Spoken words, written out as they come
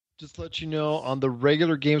Just to let you know, on the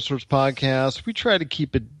regular Game Source podcast, we try to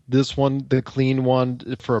keep this one, the clean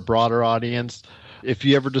one, for a broader audience. If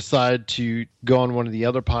you ever decide to go on one of the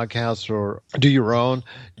other podcasts or do your own,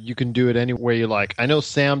 you can do it any way you like. I know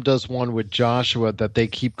Sam does one with Joshua that they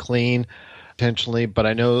keep clean intentionally, but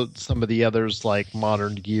I know some of the others like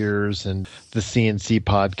Modern Gears and the CNC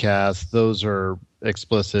podcast, those are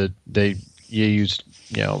explicit. You use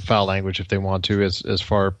foul language if they want to as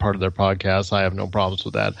far part of their podcast. I have no problems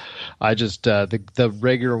with that. I just the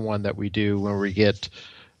regular one that we do when we get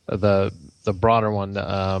the broader one,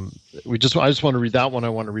 I just want to read that one. I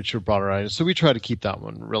want to reach a broader audience, so we try to keep that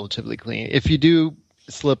one relatively clean. If you do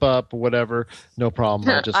slip up or whatever, no problem.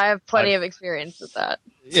 I have plenty of experience with that.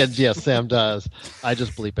 Yeah, Sam does. I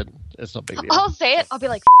just bleep it. It's no big deal. I'll say it. I'll be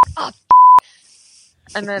like, up.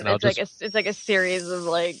 And then it's like a series of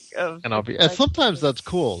and sometimes that's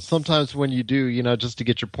cool. Sometimes when you do, just to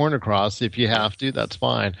get your point across, if you have to, that's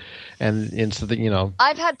fine. And so that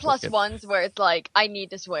I've had plus ones where it's like I need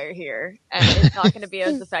to swear here, and it's not going to be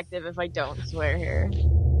as effective if I don't swear here.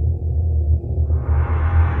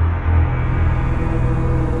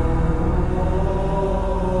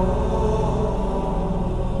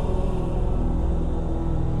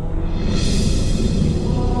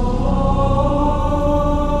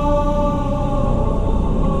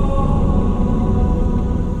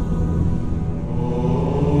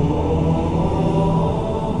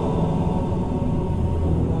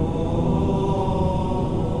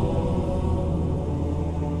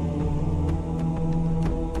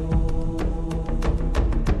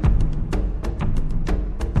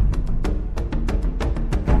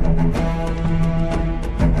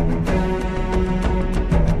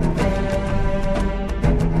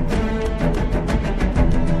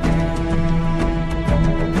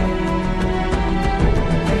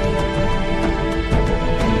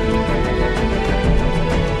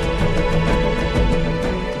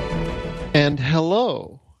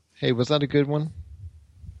 Hey, was that a good one?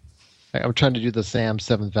 I'm trying to do the Sam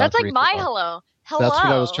 7th Valkyrie. That's like my hello. Hello. That's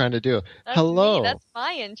what I was trying to do. That's hello. Me. That's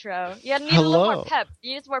my intro. You need a little more pep.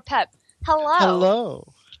 You need more pep. Hello.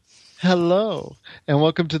 Hello. Hello. And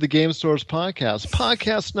welcome to the Game Source podcast.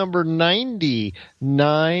 Podcast number 90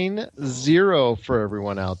 for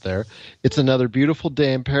everyone out there. It's another beautiful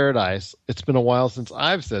day in paradise. It's been a while since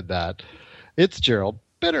I've said that. It's Gerald,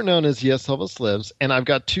 better known as Yes Elvis Lives, and I've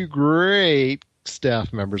got two great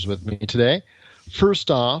staff members with me today. First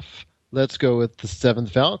off, let's go with the 7th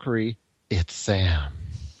Valkyrie. It's Sam.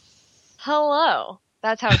 Hello.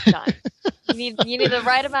 That's how it's done. you need the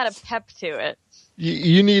right amount of pep to it.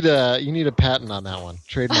 You need a patent on that one.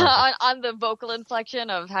 Trademark on the vocal inflection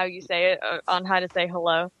of how you say it, on how to say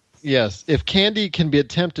hello. Yes, if Candy can be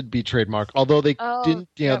attempted to be trademark, although they didn't,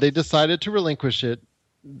 they decided to relinquish it.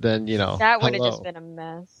 Then that would have just been a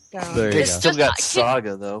mess. So. They still got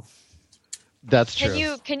Saga though. That's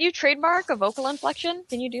true. Can you trademark a vocal inflection?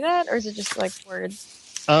 Can you do that, or is it just like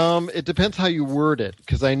words? It depends how you word it,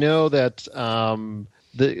 because I know that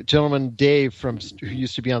the gentleman Dave who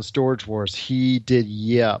used to be on Storage Wars, he did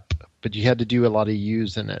yep, but you had to do a lot of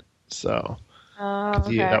U's in it. So.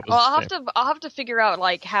 Okay. I'll have to figure out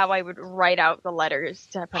like how I would write out the letters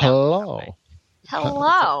to pronounce hello.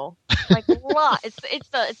 Hello, like la.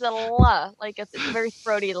 It's a la. Like it's a very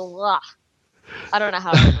throaty la. I don't know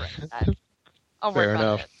how to write that. I'll work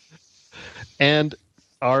on it. And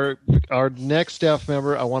our next staff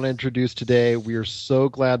member I want to introduce today. We are so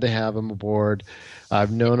glad to have him aboard.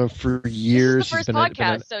 I've known him for years. This is the first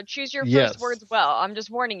podcast, so choose your first words well. I'm just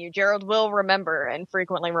warning you. Gerald will remember and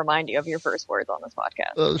frequently remind you of your first words on this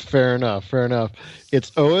podcast. Fair enough. It's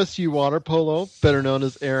OSU Water Polo, better known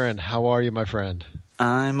as Aaron. How are you, my friend?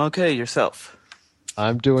 I'm okay. Yourself?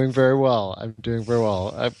 I'm doing very well.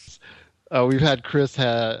 We've had Chris.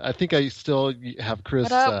 I think I still have Chris.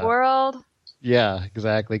 What up, world? Yeah,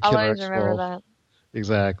 exactly. I'll always remember that.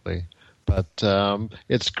 Exactly. But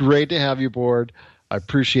it's great to have you aboard. I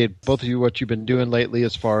appreciate both of you, what you've been doing lately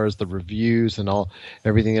as far as the reviews and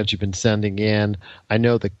everything that you've been sending in. I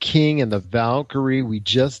know the King and the Valkyrie, we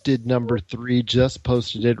just did number 3, just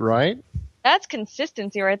posted it, right? That's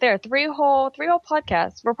consistency right there. Three whole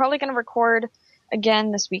podcasts. We're probably going to record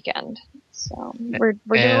again this weekend. So we're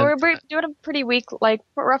doing a pretty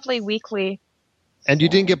roughly weekly. And you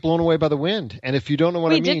didn't get blown away by the wind. And if you don't know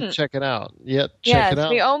what I mean, check it out. Check it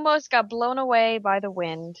out. We almost got blown away by the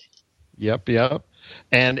wind. Yep.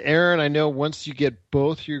 And Aaron, I know once you get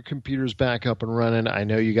both your computers back up and running, I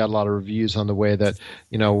know you got a lot of reviews on the way that,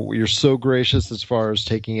 you're so gracious as far as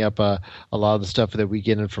taking up a lot of the stuff that we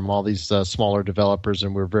get in from all these smaller developers.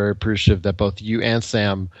 And we're very appreciative that both you and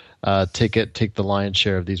Sam take the lion's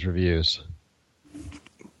share of these reviews.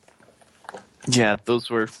 Yeah, those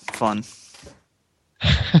were fun.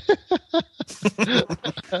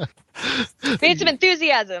 Need some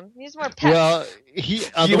enthusiasm. Need some more pep. Well, You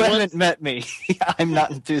haven't met me. I'm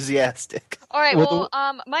not enthusiastic. All right.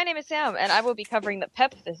 My name is Sam, and I will be covering the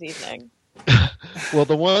pep this evening. Well,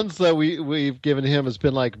 the ones that we've given him has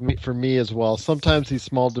been like for me as well. Sometimes these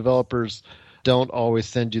small developers don't always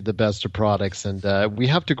send you the best of products, and we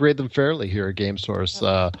have to grade them fairly here at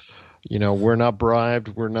GameSource. We're not bribed.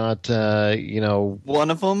 We're not,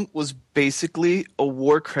 One of them was basically a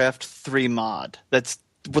Warcraft 3 mod. That's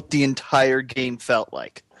what the entire game felt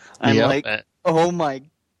like. I'm like, oh my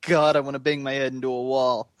god, I want to bang my head into a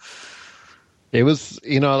wall. It was,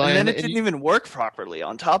 and then it didn't even work properly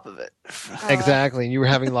on top of it. Exactly, and you were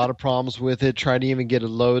having a lot of problems with it, trying to even get it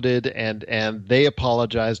loaded, and they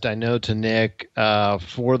apologized, I know, to Nick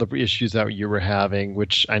for the issues that you were having,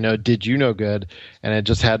 which I know did you no good, and it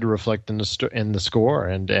just had to reflect in the score.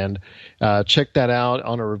 And check that out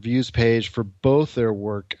on a reviews page for both their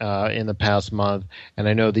work in the past month, and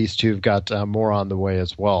I know these two have got more on the way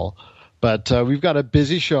as well. But we've got a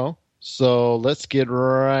busy show, so let's get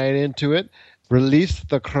right into it. Release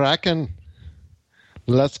the Kraken.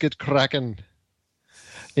 Let's get cracking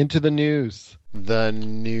into the news. The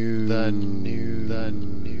news. Is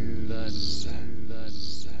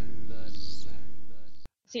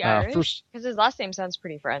he Irish? Because his last name sounds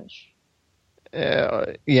pretty French.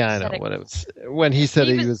 Yeah, I know what it was. When he said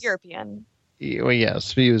he was European. Well,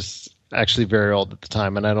 yes, he was actually very old at the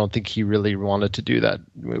time, and I don't think he really wanted to do that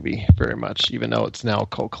movie very much, even though it's now a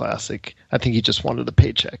cult classic. I think he just wanted a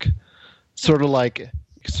paycheck. Sort of like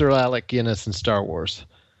Sir Alec Guinness in Star Wars.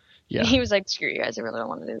 Yeah. He was like, screw you guys, I really don't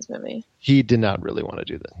want to do this movie. He did not really want to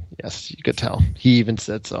do that. Yes, you could tell. He even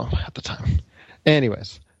said so at the time.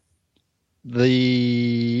 Anyways,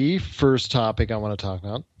 the first topic I want to talk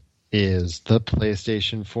about is the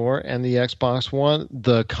PlayStation 4 and the Xbox One.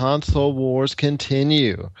 The console wars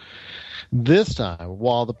continue. This time,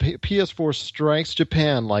 while the PS4 strikes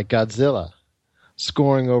Japan like Godzilla,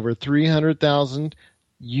 scoring over 300,000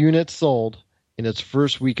 units sold in its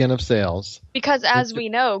first weekend of sales. Because as we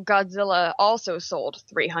know, Godzilla also sold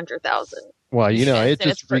 300,000. Well, it just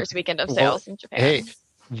its first weekend of sales in Japan. Hey,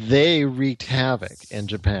 they wreaked havoc in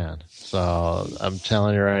Japan. So I'm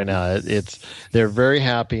telling you right now, they're very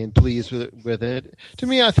happy and pleased with it. To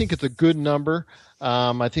me, I think it's a good number.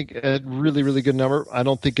 I think a really, really good number. I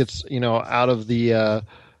don't think it's out of the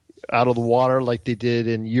water like they did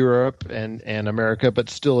in Europe and America, but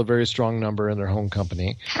still a very strong number in their home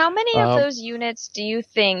company. How many of those units do you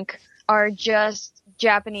think are just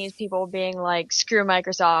Japanese people being like, screw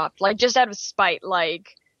Microsoft, like just out of spite,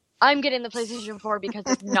 like, I'm getting the PlayStation 4 because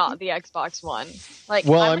it's not the Xbox One. Like,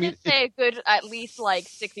 well, I'm going to say a good, at least like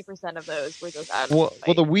 60% of those were just out of spite.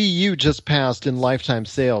 Well, the Wii U just passed in lifetime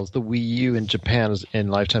sales. The Wii U in Japan in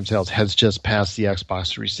lifetime sales has just passed the Xbox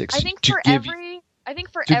 360. I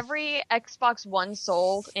think for every Xbox One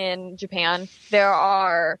sold in Japan, there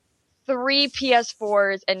are 3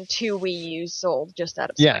 PS4s and 2 Wii U's sold just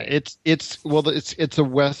out of spite. Yeah, it's a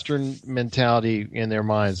Western mentality in their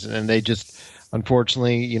minds, and they just,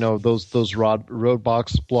 unfortunately, those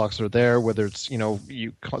roadblocks are there. Whether it's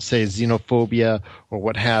you say xenophobia or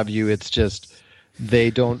what have you, it's just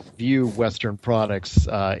they don't view Western products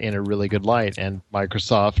in a really good light, and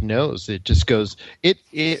Microsoft knows. It just goes.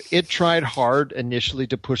 It tried hard initially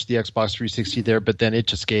to push the Xbox 360 there, but then they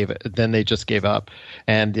just gave up,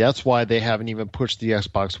 and that's why they haven't even pushed the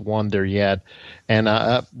Xbox One there yet. And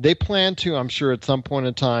they plan to. I'm sure at some point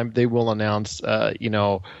in time they will announce,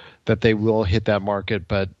 that they will hit that market,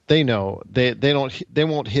 but they know they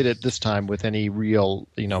won't hit it this time with any real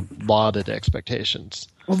lauded expectations.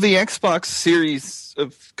 Well, the Xbox series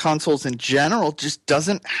of consoles in general just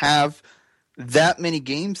doesn't have that many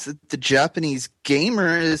games that the Japanese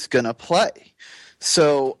gamer is going to play.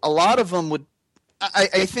 So a lot of them would –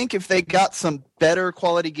 I think if they got some better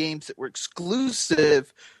quality games that were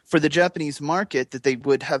exclusive for the Japanese market, that they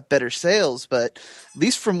would have better sales. But at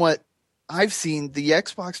least from what I've seen, the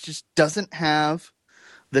Xbox just doesn't have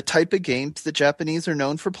the type of games the Japanese are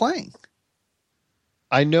known for playing.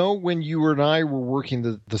 I know when you and I were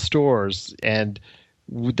working the stores, and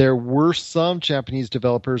there were some Japanese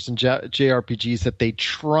developers and JRPGs that they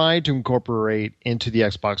tried to incorporate into the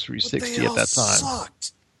Xbox 360 at that time.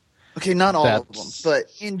 Sucked. Okay, not all of them,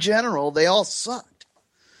 but in general, they all sucked.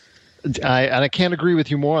 I can't agree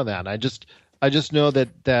with you more on that. I just know that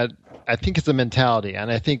I think it's a mentality,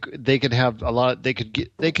 and I think they could have a lot. They could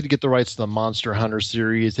get the rights to the Monster Hunter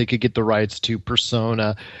series. They could get the rights to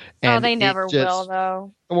Persona, and they never will,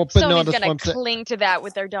 though. Well, but no, Sony's that's what gonna I'm saying. cling to that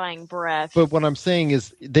with their dying breath. But what I'm saying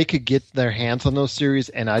is they could get their hands on those series,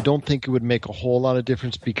 and I don't think it would make a whole lot of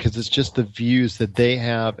difference because it's just the views that they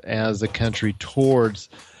have as a country towards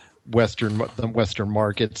the Western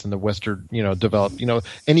markets and the Western, developed,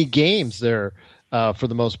 any games there, for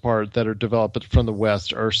the most part that are developed from the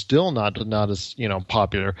West are still not as,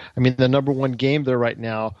 popular. I mean, the number one game there right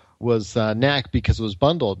now was Knack because it was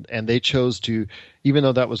bundled, and they chose to, even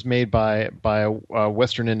though that was made by a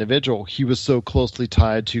Western individual, he was so closely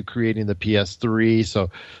tied to creating the PS3.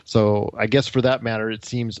 So I guess for that matter, it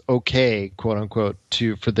seems okay, quote unquote,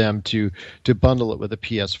 for them to bundle it with a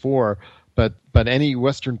PS4. But any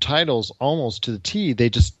Western titles, almost to the T, they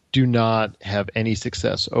just do not have any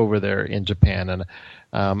success over there in Japan, and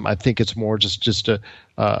I think it's more just a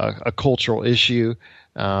cultural issue.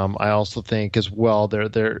 I also think as well,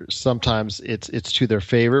 they're sometimes it's to their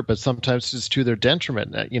favor, but sometimes it's to their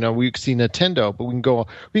detriment. We see Nintendo, but we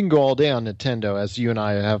can go all day on Nintendo, as you and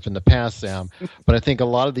I have in the past, Sam. But I think a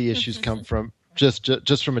lot of the issues come from just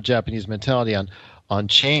from a Japanese mentality on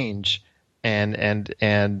change,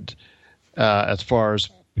 and as far as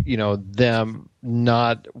them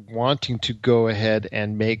not wanting to go ahead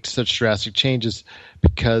and make such drastic changes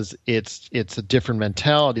because it's a different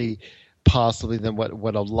mentality possibly than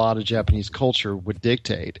what a lot of Japanese culture would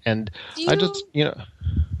dictate. And I just,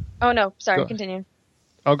 Oh no, sorry, continue.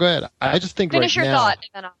 Oh, go ahead. I just think finish right your now, thought.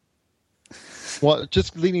 And then well,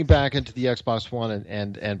 just leaning back into the Xbox One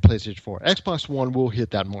and PlayStation 4, Xbox One will hit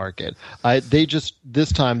that market. They just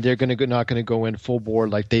this time they're not going to go in full board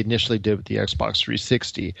like they initially did with the Xbox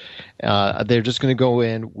 360. They're just going to go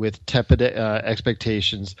in with tepid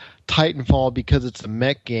expectations. Titanfall, because it's a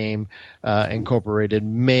mech game incorporated,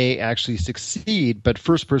 may actually succeed, but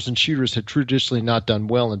first-person shooters have traditionally not done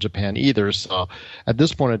well in Japan either. So at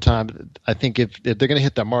this point in time, I think if they're going to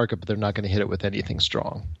hit that market, but they're not going to hit it with anything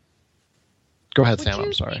strong. Go ahead, Sam.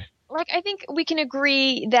 I'm sorry. I think we can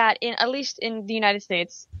agree that at least in the United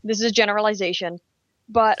States, this is a generalization,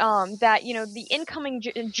 but that the incoming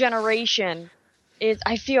generation is.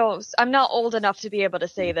 I feel I'm not old enough to be able to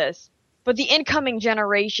say this, but the incoming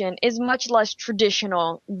generation is much less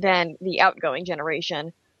traditional than the outgoing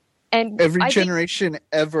generation, and every generation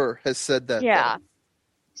ever has said that. Yeah. Though.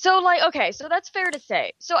 So, so that's fair to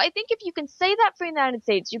say. So I think if you can say that for the United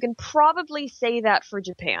States, you can probably say that for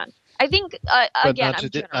Japan. I think again, not to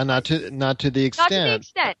the extent. Not to the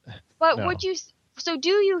extent. But no. do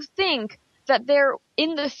you think that they're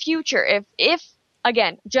in the future, if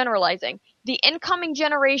again generalizing, the incoming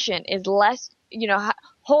generation is less,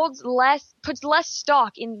 puts less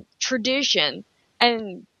stock in tradition,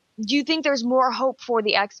 and do you think there's more hope for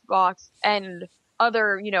the Xbox and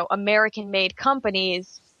other American-made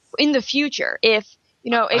companies in the future?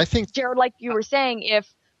 I think, Jared, like you were saying,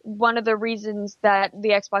 if one of the reasons that the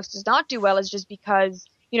Xbox does not do well is just because,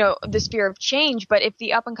 this fear of change. But if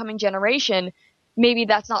the up-and-coming generation, maybe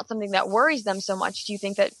that's not something that worries them so much. Do you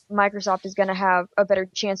think that Microsoft is going to have a better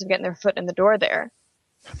chance of getting their foot in the door there?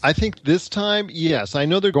 I think this time, yes. I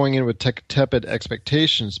know they're going in with tepid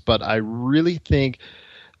expectations, but I really think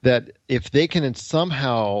that if they can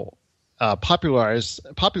somehow popularize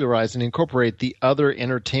and incorporate the other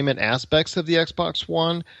entertainment aspects of the Xbox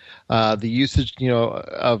One, the usage,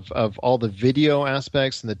 of all the video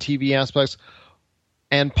aspects and the TV aspects,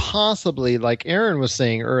 and possibly, like Aaron was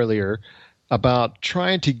saying earlier, about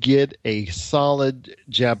trying to get a solid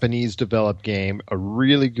Japanese developed game, a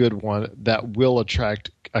really good one that will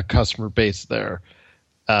attract a customer base there.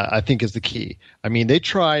 I think is the key. I mean, they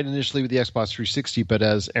tried initially with the Xbox 360, but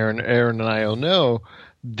as Aaron and I all know,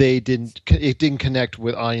 it didn't connect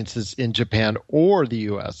with audiences in Japan or the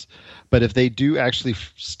US. But if they do actually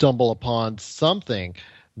stumble upon something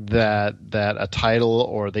that a title,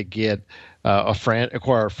 or they get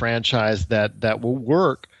acquire a franchise that will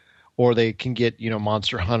work, or they can get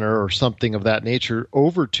Monster Hunter or something of that nature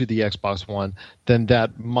over to the Xbox One, then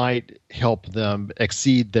that might help them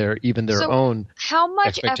exceed their own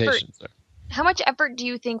expectations. How much effort do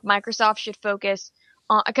you think Microsoft should focus?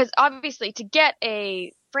 Because obviously, to get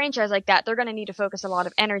a franchise like that, they're going to need to focus a lot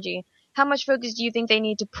of energy. How much focus do you think they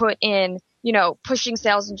need to put in, pushing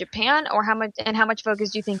sales in Japan, or how much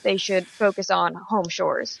focus do you think they should focus on home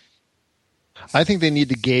shores? I think they need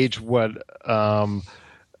to gauge what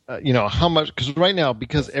how much, because right now,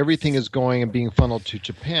 because everything is going and being funneled to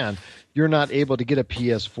Japan, you're not able to get a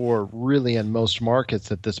PS4 really in most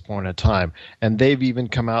markets at this point in time. And they've even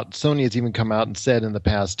come out, Sony has even come out and said in the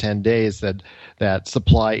past 10 days that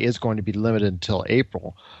supply is going to be limited until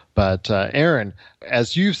April. But Aaron,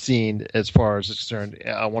 as you've seen, as far as it's concerned,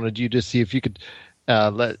 I wanted you to see if you could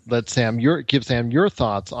give Sam your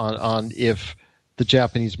thoughts on if the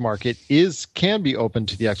Japanese market can be open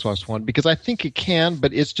to the Xbox One, because I think it can,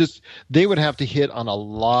 but it's just they would have to hit on a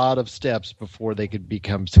lot of steps before they could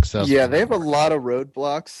become successful. Yeah, they have a lot of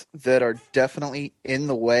roadblocks that are definitely in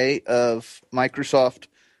the way of Microsoft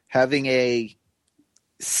having a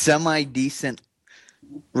semi-decent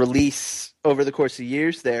release over the course of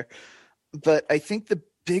years there. But I think the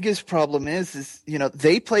biggest problem is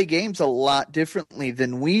they play games a lot differently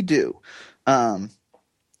than we do.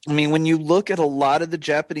 I mean, when you look at a lot of the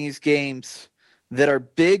Japanese games that are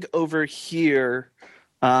big over here,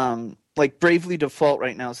 like Bravely Default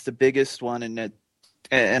right now is the biggest one,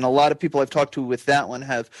 and a lot of people I've talked to with that one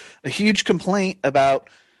have a huge complaint about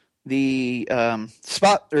the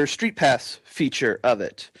spot or Street Pass feature of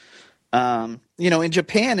it. In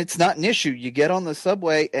Japan, it's not an issue. You get on the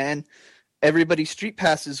subway and everybody Street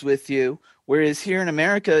Passes with you, whereas here in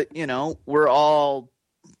America, we're all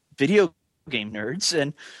video game nerds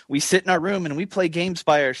and we sit in our room and we play games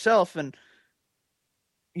by ourselves, and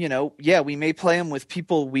we may play them with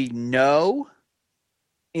people we know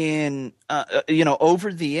in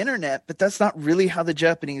over the internet, but that's not really how the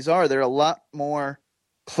Japanese are. They're a lot more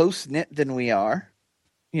close-knit than we are.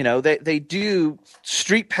 They do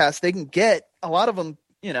Street Pass. They can get a lot of them,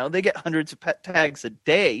 they get hundreds of pet tags a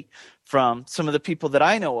day from some of the people that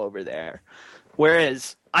I know over there,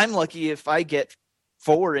 whereas I'm lucky if I get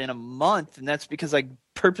 4 in a month, and that's because I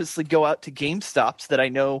purposely go out to GameStops that I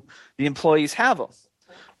know the employees have them.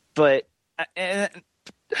 But I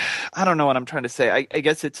don't know what I'm trying to say. I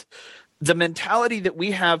guess it's the mentality that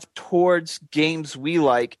we have towards games we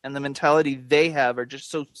like and the mentality they have are just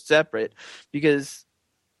so separate, because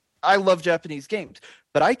I love Japanese games,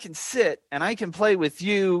 but I can sit and I can play with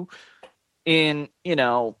you in,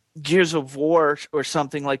 Gears of War or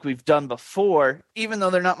something like we've done before, even though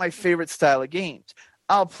they're not my favorite style of games.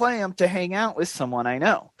 I'll play them to hang out with someone I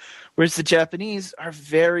know. Whereas the Japanese are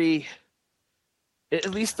very,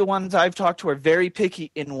 at least the ones I've talked to, are very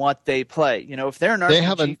picky in what they play. If they're an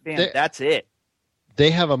RPG fan, that's it.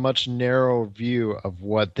 They have a much narrow view of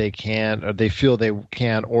what they can, or they feel they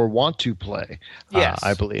can or want to play. Yes.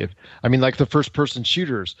 I believe. I mean, like the first-person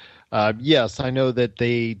shooters. Yes, I know that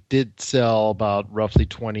they did sell about roughly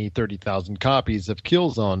 30,000 copies of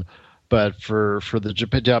Killzone, but for the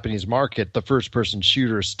Japanese market, the first-person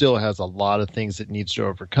shooter still has a lot of things it needs to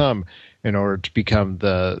overcome in order to become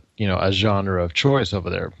a genre of choice over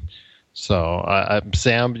there. So,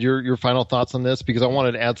 Sam, your final thoughts on this, because I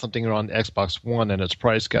wanted to add something on Xbox One and its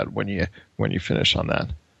price cut when you finish on that.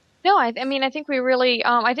 No, I think we really,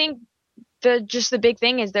 I think the big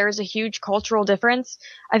thing is there is a huge cultural difference.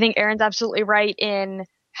 I think Aaron's absolutely right in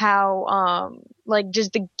how,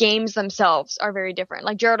 just the games themselves are very different.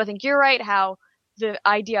 Like, Gerald, I think you're right how the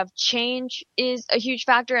idea of change is a huge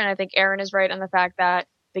factor, and I think Aaron is right on the fact that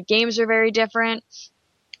the games are very different.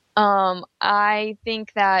 I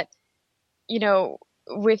think that,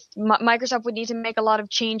 with Microsoft would need to make a lot of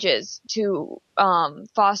changes to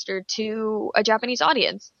foster to a Japanese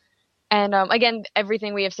audience. And again,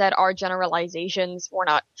 everything we have said are generalizations. We're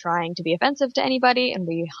not trying to be offensive to anybody, and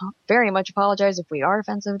we very much apologize if we are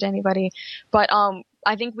offensive to anybody. But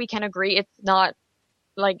I think we can agree it's not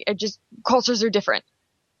cultures are different,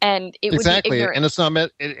 and it would be ignorant. And it's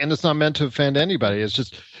not meant to offend anybody. It's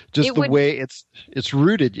just the way it's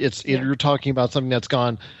rooted. You're talking about something that's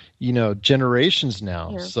gone, generations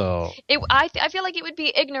now. Yeah. So I feel like it would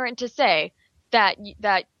be ignorant to say that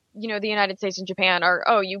the United States and Japan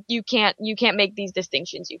are, you can't make these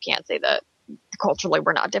distinctions. You can't say that culturally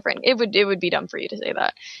we're not different. It would be dumb for you to say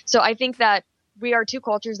that. So I think that we are two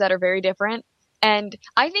cultures that are very different, and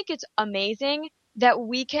I think it's amazing that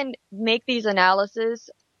we can make these analyses,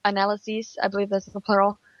 I believe that's the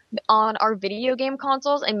plural, on our video game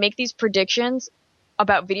consoles and make these predictions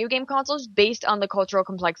about video game consoles based on the cultural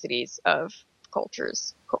complexities of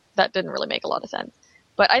cultures. That didn't really make a lot of sense.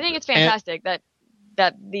 But I think it's fantastic that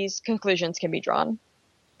these conclusions can be drawn.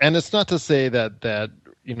 And it's not to say that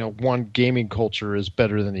one gaming culture is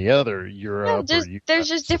better than the other. They're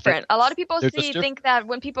just different. A lot of people think that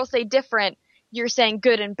when people say different, you're saying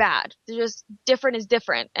good and bad. They're just different is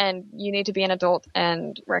different, and you need to be an adult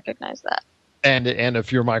and recognize that. And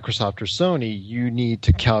if you're Microsoft or Sony, you need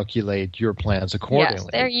to calculate your plans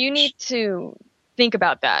accordingly. Yes, you need to think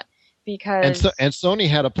about that. because and Sony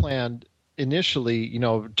had a plan initially.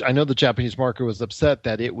 I know the Japanese market was upset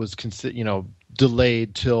that it was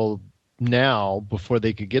delayed till now before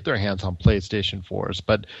they could get their hands on PlayStation 4s,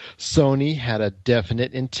 but Sony had a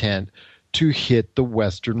definite intent to hit the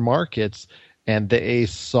Western markets, and they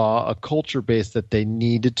saw a culture base that they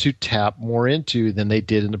needed to tap more into than they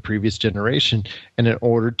did in the previous generation. And in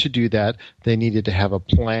order to do that, they needed to have a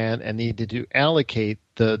plan and needed to allocate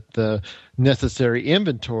the necessary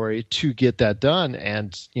inventory to get that done.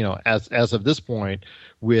 And as of this point,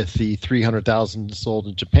 with the 300,000 sold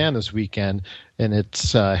in Japan this weekend, and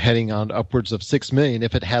it's heading on upwards of 6 million,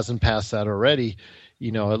 if it hasn't passed that already,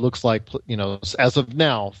 it looks like as of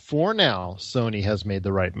now, Sony has made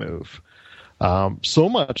the right move. So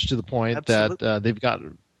much to the point Absolutely. that they've got,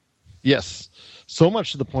 so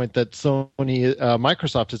much to the point that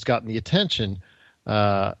Microsoft has gotten the attention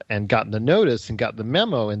and gotten the notice and gotten the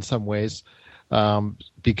memo in some ways,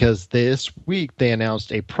 because this week they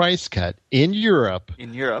announced a price cut in Europe.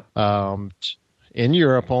 In Europe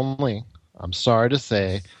only. I'm sorry to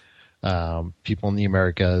say, people in the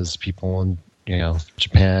Americas, people in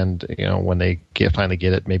Japan, when they finally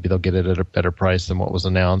get it, maybe they'll get it at a better price than what was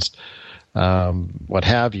announced. What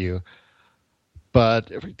have you.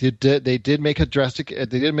 But they did make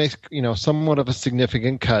somewhat of a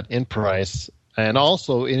significant cut in price, and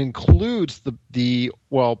also it includes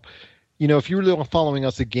if you were following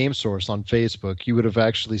us at GameSource on Facebook, you would have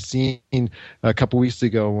actually seen a couple weeks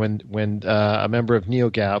ago when a member of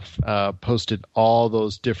NeoGAF posted all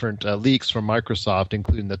those different leaks from Microsoft,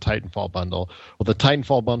 including the Titanfall bundle. Well, the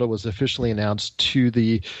Titanfall bundle was officially announced to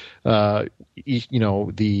the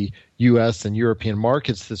the U.S. and European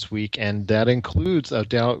markets this week, and that includes a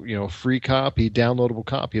free copy, downloadable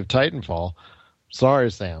copy of Titanfall. Sorry,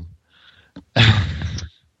 Sam. That's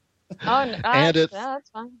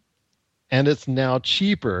fine. And it's now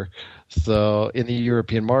cheaper, so in the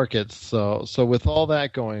European markets. So with all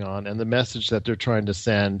that going on, and the message that they're trying to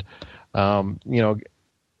send, Aaron,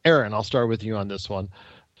 I'll start with you on this one.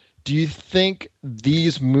 Do you think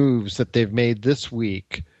these moves that they've made this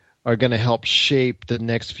week are going to help shape the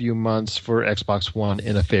next few months for Xbox One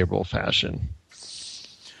in a favorable fashion?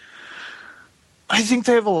 I think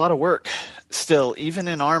they have a lot of work still, even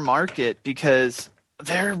in our market, because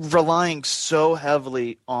they're relying so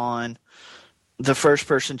heavily on the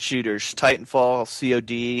first-person shooters, Titanfall,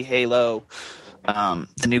 COD, Halo,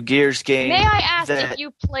 the new Gears game. May I ask if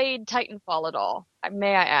you played Titanfall at all?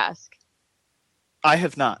 May I ask? I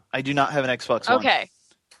have not. I do not have an Xbox One.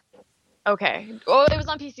 Okay. Well, it was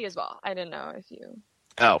on PC as well. I didn't know if you...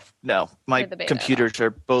 Oh, no. My computers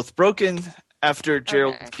are both broken. After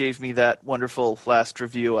Gerald gave me that wonderful last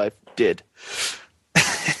review, I did.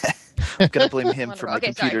 I'm going to blame him for my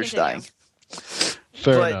computers dying.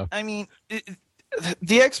 Fair enough. I mean,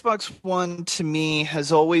 the Xbox One to me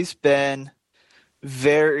has always been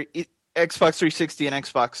Xbox 360 and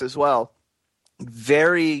Xbox as well,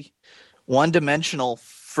 very one-dimensional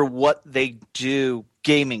for what they do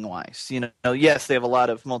gaming-wise. Yes, they have a lot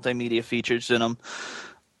of multimedia features in them,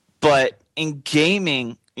 but in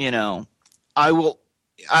gaming, I've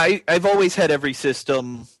always had every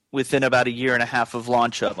system within about a year and a half of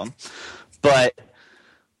launch of them, but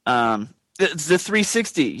the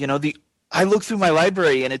 360, I look through my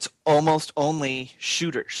library and it's almost only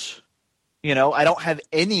shooters. I don't have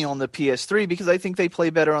any on the PS3 because I think they play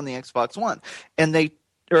better on the Xbox One on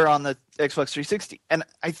the Xbox 360. And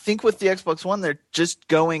I think with the Xbox One, they're just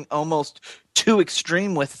going almost too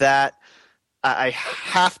extreme with that. I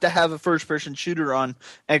have to have a first-person shooter on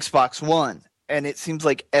Xbox One. And it seems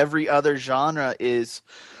like every other genre is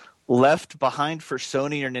left behind for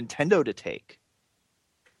Sony or Nintendo to take.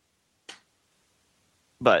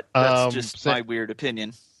 But that's just my weird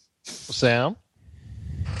opinion. Sam?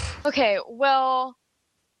 Okay, well...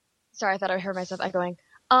 Sorry, I thought I heard myself echoing.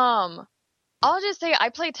 I'll just say I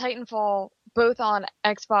played Titanfall both on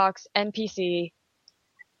Xbox and PC,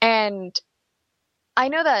 and I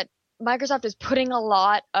know that Microsoft is putting a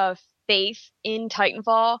lot of faith in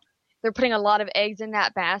Titanfall. They're putting a lot of eggs in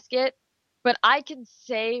that basket, but I can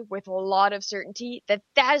say with a lot of certainty that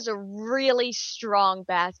is a really strong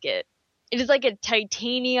basket. It is like a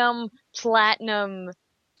titanium platinum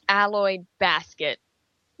alloyed basket.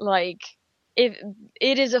 Like, it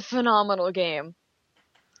is a phenomenal game.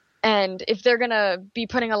 And if they're gonna be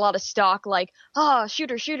putting a lot of stock, like,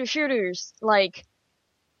 shooters, like,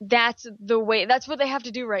 that's what they have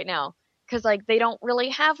to do right now. Because, like, they don't really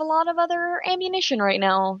have a lot of other ammunition right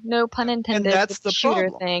now. No pun intended. And that's with the shooter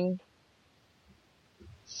problem. thing.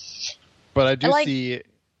 But I do see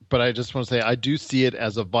but I just want to say I do see it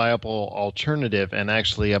as a viable alternative and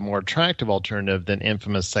actually a more attractive alternative than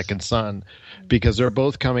Infamous Second Son, because they're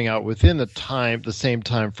both coming out within the same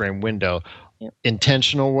time frame window,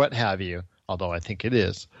 intentional, what have you. Although I think it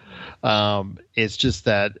is. It's just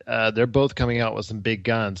that they're both coming out with some big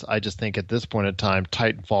guns. I just think at this point in time,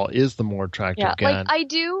 Titanfall is the more attractive gun. Like I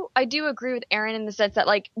do agree with Aaron in the sense that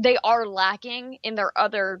like they are lacking in their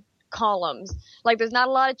other columns. Like there's not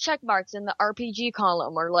a lot of check marks in the RPG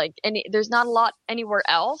column, or like there's not a lot anywhere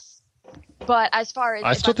else. But as far as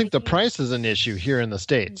I still think the price is an issue here in the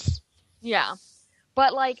States. Yeah,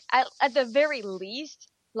 but like at the very least,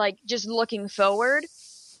 like just looking forward.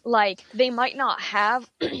 Like, they might not have,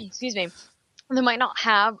 excuse me, they might not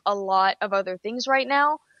have a lot of other things right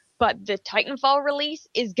now, but the Titanfall release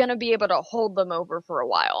is going to be able to hold them over for a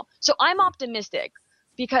while. So I'm optimistic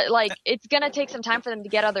because, like, it's going to take some time for them to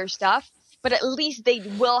get other stuff, but at least they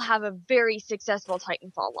will have a very successful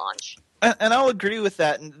Titanfall launch. And I'll agree with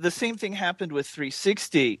that. And the same thing happened with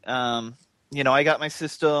 360. I got my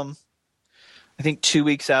system, I think 2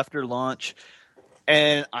 weeks after launch.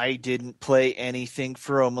 And I didn't play anything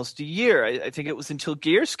for almost a year. I think it was until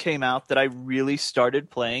Gears came out that I really started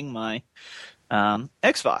playing my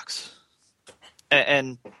Xbox.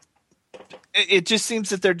 And it just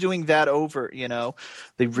seems that they're doing that over,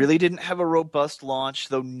 They really didn't have a robust launch,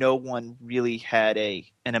 though no one really had an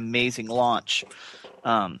amazing launch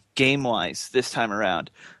game-wise this time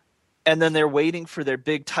around. And then they're waiting for their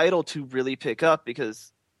big title to really pick up,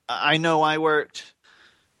 because I know I worked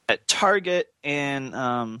at Target and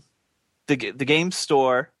the game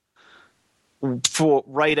store for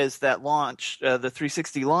right as that launch, the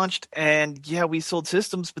 360 launched, and we sold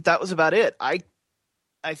systems, but that was about it. I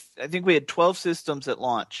think we had 12 systems at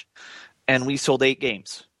launch, and we sold 8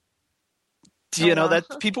 games.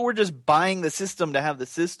 That people were just buying the system to have the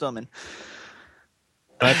system, and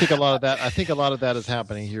I think a lot of that is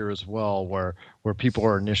happening here as well, where people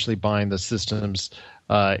are initially buying the systems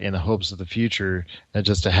in the hopes of the future, and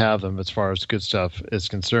just to have them as far as good stuff is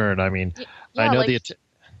concerned. I mean, I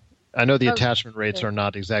know the attachment rates are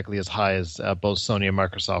not exactly as high as both Sony and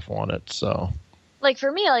Microsoft want it. So, like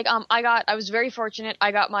for me, like I was very fortunate.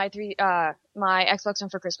 I got my Xbox One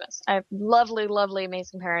for Christmas. I have lovely, lovely,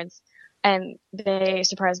 amazing parents, and they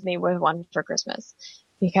surprised me with one for Christmas.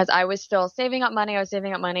 Because I was still saving up money,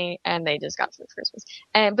 and they just got it for Christmas.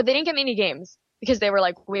 But they didn't get me any games, because they were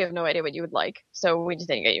like, we have no idea what you would like, so we just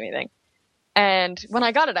didn't get you anything. And when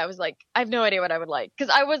I got it, I was like, I have no idea what I would like,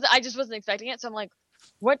 because I just wasn't expecting it. So I'm like,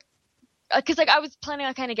 what? Because like I was planning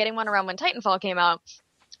on kind of getting one around when Titanfall came out.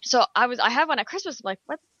 So I had one at Christmas. I'm like,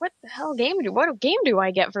 what the hell what game do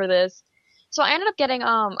I get for this? So I ended up getting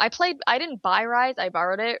I didn't buy Rise, I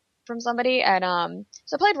borrowed it from somebody, and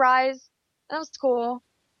so I played Rise, and that was cool.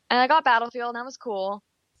 And I got Battlefield, and that was cool.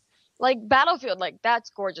 Like, Battlefield, like, that's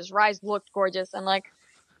gorgeous. Rise looked gorgeous. And, like,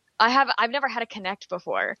 I've never had a Kinect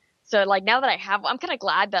before. So, like, now that I have, I'm kind of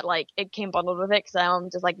glad that, like, it came bundled with it. Because I'm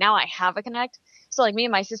just, like, now I have a Kinect. So, like, me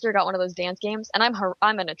and my sister got one of those dance games. And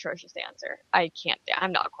I'm an atrocious dancer.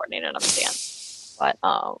 I'm not coordinated enough to dance. But,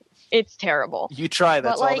 it's terrible. You try,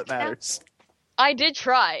 that's but, like, all that matters. I did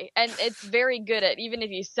try. And it's very good at, even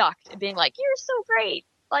if you sucked, being like, you're so great.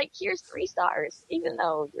 Like, here's 3 stars, even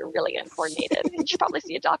though you're really uncoordinated. You should probably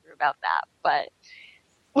see a doctor about that. But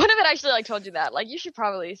one of it actually, like, told you that. Like, you should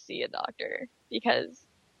probably see a doctor, because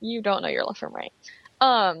you don't know your left from right.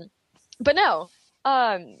 But no,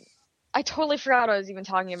 I totally forgot what I was even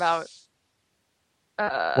talking about.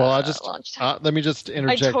 Launch let me just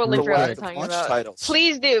interject. I totally forgot what I was The talking launch about. titles.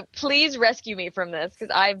 Please do. Please rescue me from this,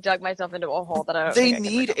 because I've dug myself into a hole that I don't They think I can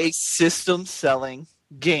need recover. a system-selling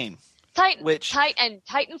game.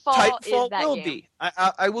 Titanfall is that will game. be.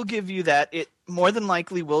 I will give you that. It more than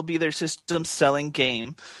likely will be their system-selling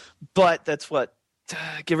game, but that's what,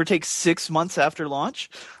 give or take 6 months after launch.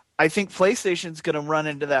 I think PlayStation's going to run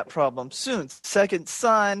into that problem soon. Second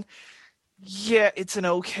Son, it's an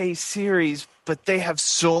okay series, but they have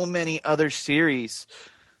so many other series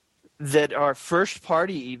that are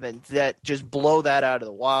first-party even that just blow that out of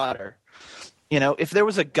the water. If there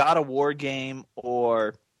was a God of War game,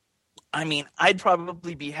 or I'd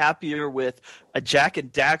probably be happier with a Jack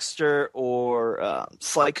and Daxter or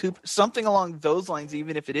Sly Cooper, something along those lines,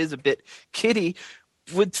 even if it is a bit kiddie,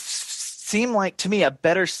 would seem like to me a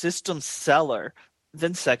better system seller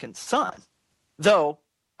than Second Son. Though,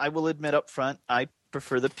 I will admit up front, I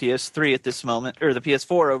prefer the PS3 at this moment, or the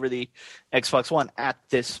PS4 over the Xbox One at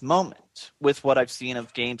this moment, with what I've seen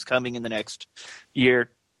of games coming in the next year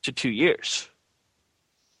to 2 years.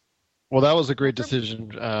 Well, that was a great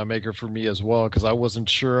decision maker for me as well, because I wasn't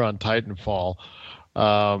sure on Titanfall.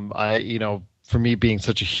 for me being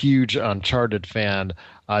such a huge Uncharted fan,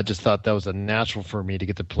 I just thought that was a natural for me to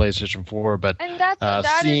get the PlayStation 4. But And that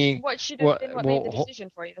seeing is what should have been what made the decision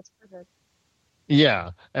for you. That's perfect.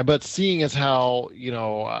 Yeah, but seeing as how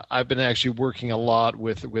I've been actually working a lot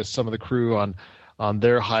with some of the crew on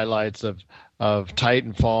their highlights of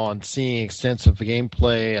Titanfall and seeing extensive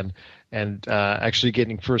gameplay and actually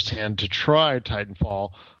getting firsthand to try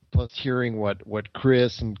Titanfall, plus hearing what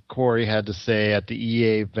Chris and Corey had to say at the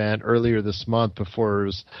EA event earlier this month before it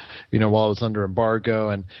was, while it was under embargo,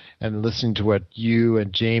 and listening to what you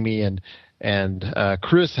and Jamie and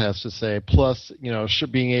Chris has to say, plus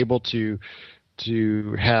being able to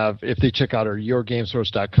have, if they check out our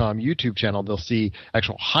YourGameSource.com YouTube channel, they'll see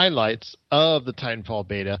actual highlights of the Titanfall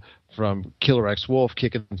beta from Killer X Wolf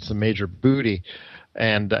kicking some major booty.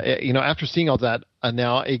 And after seeing all that,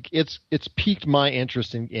 now it's piqued my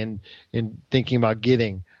interest in thinking about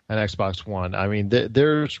getting an Xbox One. I mean,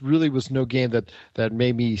 there really was no game that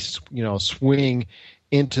made me swing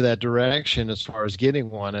into that direction as far as getting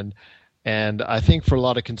one. And I think for a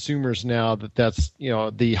lot of consumers now that's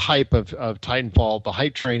the hype of Titanfall, the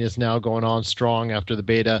hype train is now going on strong after the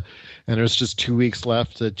beta, and there's just 2 weeks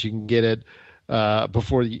left that you can get it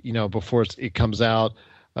before it comes out.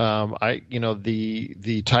 The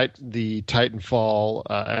Titanfall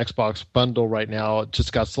Xbox bundle right now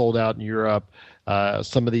just got sold out in Europe.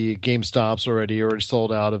 Some of the GameStops already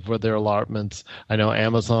sold out of their allotments. I know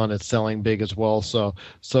Amazon is selling big as well. So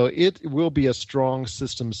it will be a strong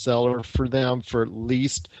system seller for them for at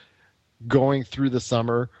least going through the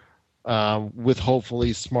summer, with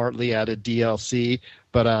hopefully smartly added DLC.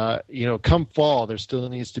 But come fall, there still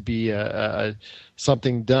needs to be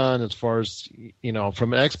something done as far as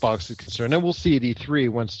from an Xbox is concerned. And we'll see at E3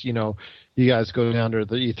 once you guys go down to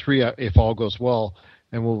the E3 if all goes well.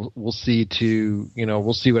 And we'll see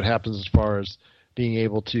we'll see what happens as far as being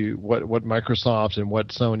able to what Microsoft and what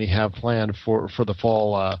Sony have planned for the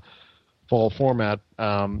fall format.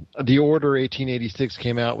 The Order 1886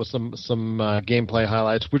 came out with some gameplay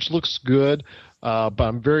highlights, which looks good, but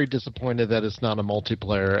I'm very disappointed that it's not a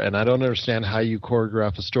multiplayer, and I don't understand how you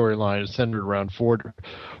choreograph a storyline centered around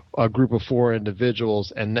a group of 4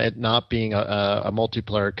 individuals and it not being a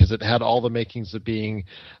multiplayer, because it had all the makings of being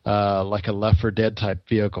like a Left 4 Dead type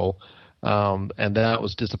vehicle, and that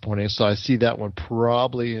was disappointing. So I see that one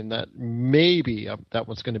probably, and that maybe that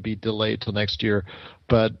one's going to be delayed till next year.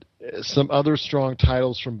 But some other strong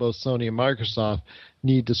titles from both Sony and Microsoft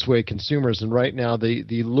need to sway consumers, and right now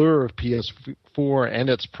the lure of PS4 and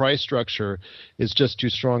its price structure is just too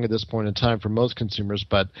strong at this point in time for most consumers.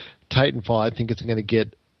 But Titanfall, I think it's going to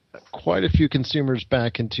get quite a few consumers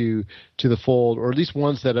back into the fold, or at least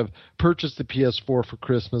ones that have purchased the PS4 for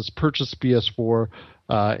Christmas, purchased PS4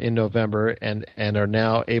 in November, and are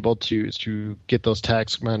now able to get those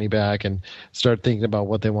tax money back and start thinking about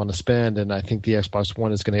what they want to spend. And I think the Xbox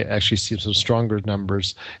One is going to actually see some stronger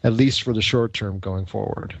numbers, at least for the short term going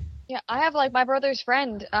forward. Yeah, I have my brother's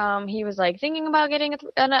friend. He was thinking about getting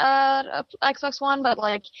an Xbox One, but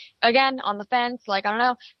again on the fence. I don't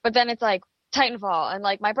know. But then it's Titanfall, and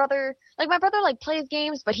my brother plays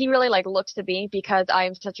games, but he really looks to be, because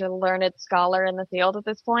I'm such a learned scholar in the field at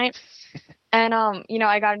this point. And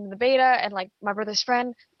I got into the beta, and my brother's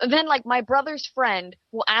friend, then my brother's friend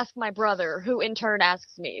will ask my brother, who in turn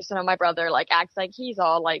asks me. So now my brother acts like he's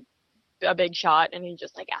all a big shot, and he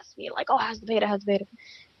just asks me oh, how's the beta,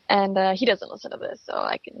 and he doesn't listen to this, so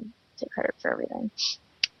I can take credit for everything.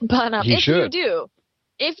 But if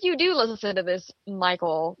you do listen to this,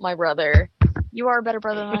 Michael, my brother, you are a better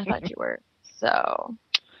brother than I thought you were. So,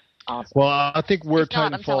 awesome. Well, I think where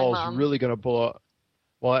Titanfall is really going to blow up.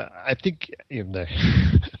 Well, I think so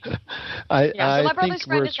my brother's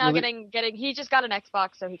friend is now getting. He just got an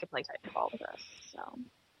Xbox, so he can play Titanfall with us. So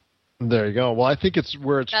there you go. Well, I think it's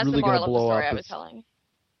where it's really going to blow up. I was telling.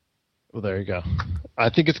 Well, there you go. I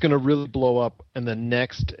think it's going to really blow up in the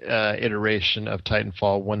next iteration of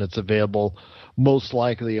Titanfall when it's available. Most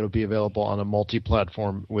likely it'll be available on a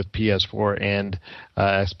multi-platform with PS4 and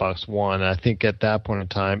Xbox One. I think at that point in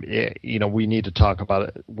time, we need to talk about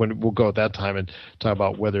it when we'll go at that time and talk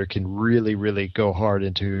about whether it can really, really go hard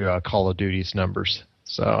into Call of Duty's numbers.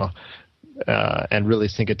 So, and really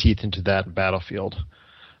sink a teeth into that Battlefield.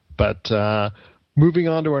 But moving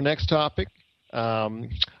on to our next topic.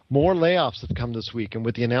 More layoffs have come this week, and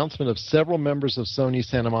with the announcement of several members of Sony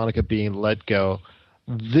Santa Monica being let go,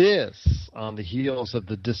 this on the heels of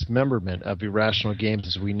the dismemberment of Irrational Games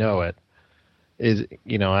as we know it, is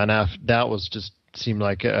that was just seemed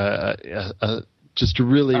like just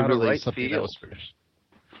really something field. that was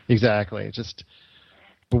exactly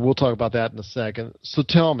but we'll talk about that in a second. So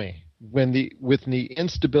tell me, with the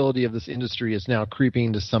instability of this industry is now creeping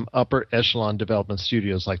into some upper echelon development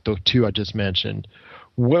studios like the two I just mentioned,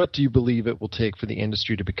 what do you believe it will take for the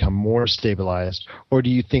industry to become more stabilized, or do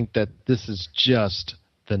you think that this is just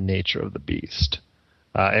the nature of the beast?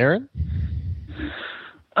 Aaron?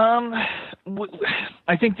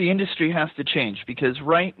 I think the industry has to change because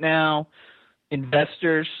right now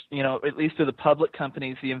investors, at least to the public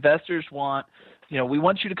companies, the investors want, we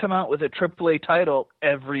want you to come out with a AAA title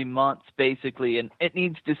every month, basically, and it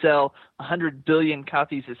needs to sell 100 billion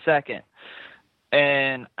copies a second.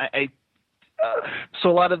 And so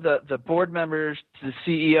a lot of the board members, the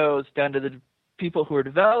CEOs, down to the people who are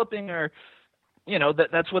developing are,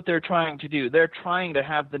 that's what they're trying to do. They're trying to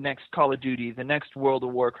have the next Call of Duty, the next World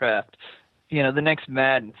of Warcraft, the next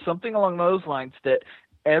Madden, something along those lines that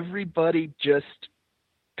everybody just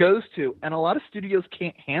goes to. And a lot of studios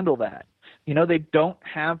can't handle that. They don't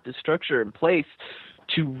have the structure in place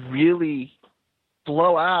to really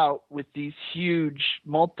blow out with these huge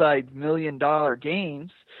multi-million-dollar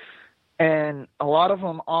games. And a lot of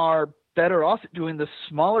them are better off doing the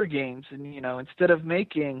smaller games. And, instead of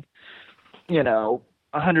making,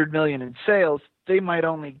 100 million in sales, they might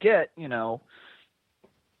only get,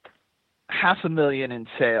 500,000 in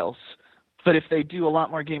sales. But if they do a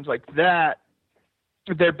lot more games like that,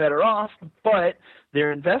 they're better off, but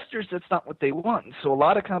they're investors, that's not what they want. So a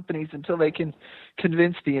lot of companies, until they can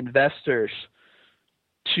convince the investors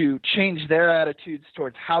to change their attitudes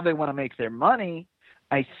towards how they want to make their money,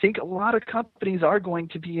 I think a lot of companies are going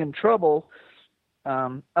to be in trouble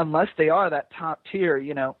unless they are that top tier,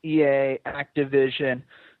 EA, Activision,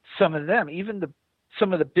 some of them, even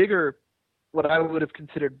some of the bigger, what I would have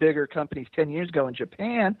considered bigger companies 10 years ago in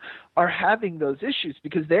Japan are having those issues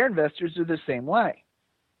because their investors are the same way.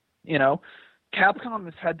 Capcom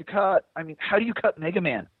has had to cut. I mean, how do you cut Mega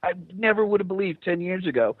Man? I never would have believed 10 years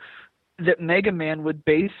ago that Mega Man would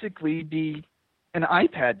basically be an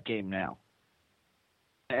iPad game now.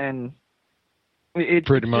 And it's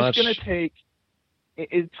going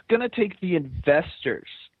to take the investors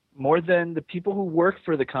more than the people who work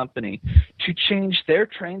for the company to change their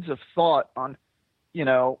trains of thought on,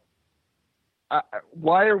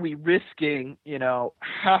 why are we risking,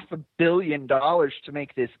 $500 million to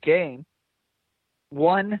make this game?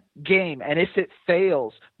 One game, and if it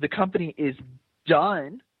fails, the company is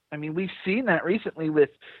done. I mean, we've seen that recently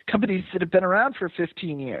with companies that have been around for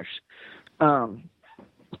 15 years. And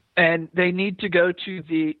they need to go to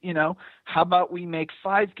the, how about we make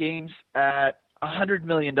 5 games at $100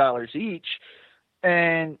 million each,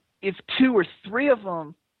 and if 2 or 3 of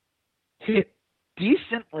them hit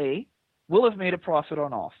decently, we'll have made a profit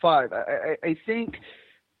on all 5. I think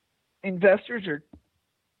investors are,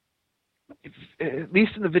 at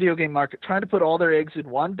least in the video game market, trying to put all their eggs in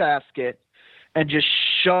one basket and just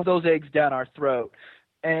shove those eggs down our throat.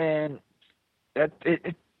 And to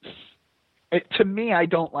me, I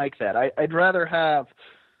don't like that. I'd rather have,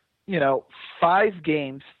 5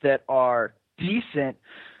 games that are decent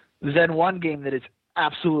than one game that is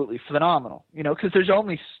absolutely phenomenal. Because there's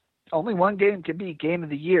only one game can be game of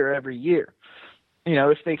the year every year.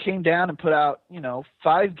 If they came down and put out,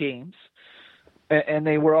 5 games and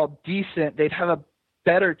they were all decent, they'd have a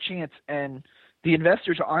better chance. And the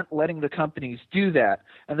investors aren't letting the companies do that.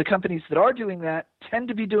 And the companies that are doing that tend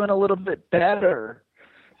to be doing a little bit better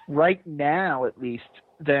right now, at least,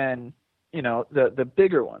 than, the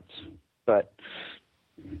bigger ones. But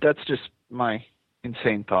that's just my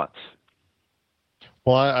insane thoughts.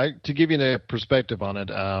 Well, to give you a perspective on it,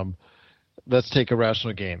 let's take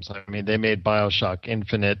Irrational Games. I mean, they made BioShock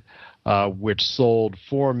Infinite, which sold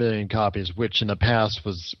 4 million copies, which in the past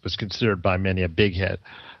was considered by many a big hit.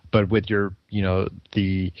 But with your,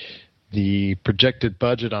 the projected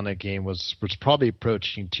budget on that game was probably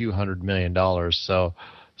approaching $200 million.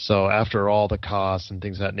 So after all the costs and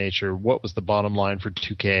things of that nature, what was the bottom line for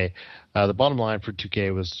 2K? The bottom line for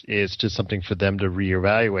 2K is just something for them to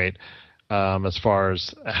reevaluate as far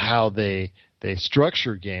as how they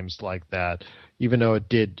structure games like that, even though it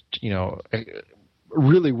did,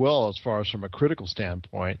 really well as far as from a critical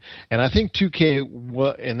standpoint. And I think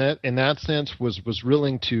 2K in that sense was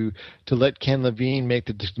willing to let Ken Levine make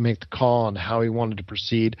the call on how he wanted to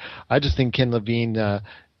proceed. I just think Ken Levine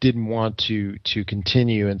didn't want to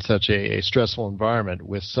continue in such a stressful environment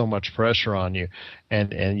with so much pressure on you,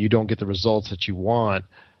 and you don't get the results that you want.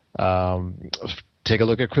 Take a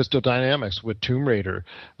look at Crystal Dynamics with Tomb Raider.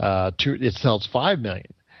 It sells 5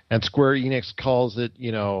 million. And Square Enix calls it,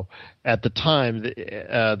 at the time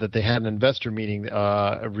that they had an investor meeting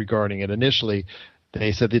regarding it initially,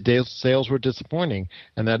 they said the sales were disappointing,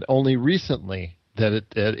 and that only recently that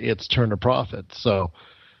it's turned a profit. So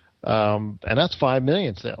and that's 5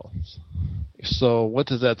 million sales. So what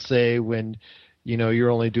does that say when you're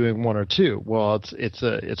only doing one or two? Well,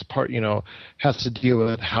 it's part, has to deal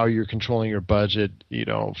with how you're controlling your budget,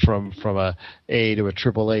 from a to a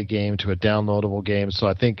AAA game to a downloadable game. So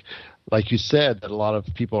I think, like you said, that a lot of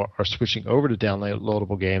people are switching over to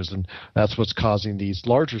downloadable games, and that's what's causing these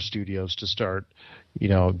larger studios to start,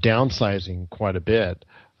 downsizing quite a bit.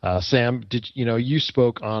 Sam, you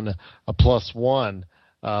spoke on a Plus One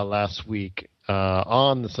last week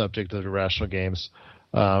on the subject of irrational games.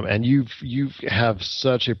 And you have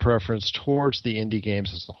such a preference towards the indie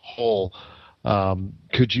games as a whole.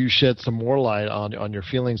 Could you shed some more light on your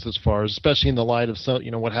feelings as far as, especially in the light of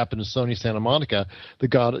what happened to Sony Santa Monica,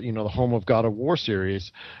 the home of God of War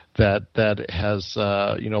series, that has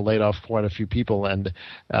laid off quite a few people, and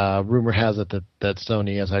rumor has it that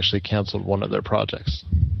Sony has actually canceled one of their projects.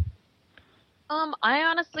 I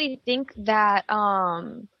honestly think that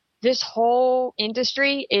this whole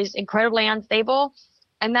industry is incredibly unstable,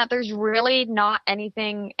 and that there's really not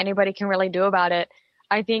anything anybody can really do about it.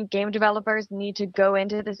 I think game developers need to go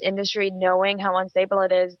into this industry knowing how unstable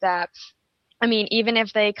it is, that, even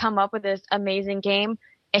if they come up with this amazing game,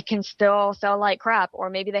 it can still sell like crap,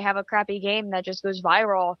 or maybe they have a crappy game that just goes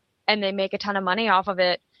viral and they make a ton of money off of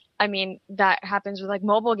it. That happens with like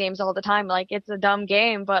mobile games all the time. Like, it's a dumb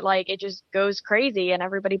game, but like it just goes crazy and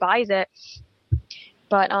everybody buys it.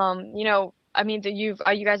 But,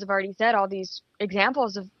 you guys have already said all these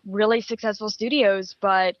examples of really successful studios,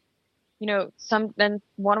 but, then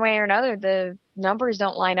one way or another, the numbers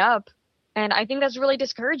don't line up. And I think that's really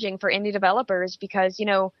discouraging for indie developers because,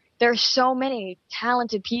 there's so many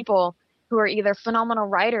talented people who are either phenomenal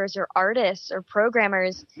writers or artists or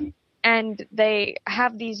programmers, and they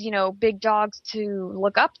have these, big dogs to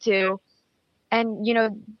look up to. And,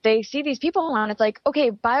 they see these people and it's like,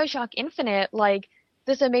 okay, BioShock Infinite, like,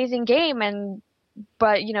 this amazing game,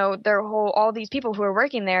 but all these people who are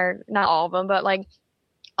working there, not all of them, but like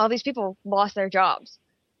all these people lost their jobs.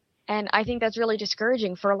 And I think that's really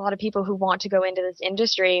discouraging for a lot of people who want to go into this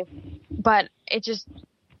industry, but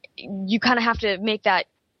you kind of have to make that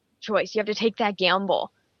choice. You have to take that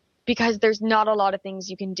gamble because there's not a lot of things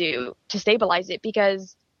you can do to stabilize it,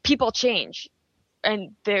 because people change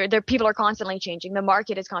and people are constantly changing. The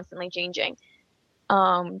market is constantly changing.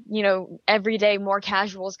 Every day more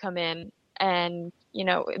casuals come in, and,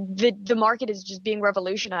 the market is just being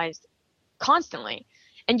revolutionized constantly.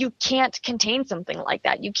 And you can't contain something like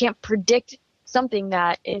that. You can't predict something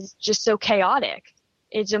that is just so chaotic.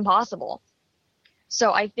 It's impossible.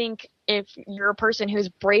 So I think if you're a person who's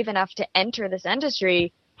brave enough to enter this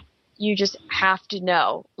industry, you just have to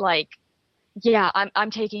know, like, yeah,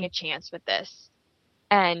 I'm taking a chance with this.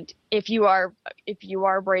 And if you are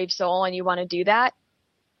a brave soul and you want to do that,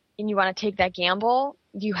 and you want to take that gamble,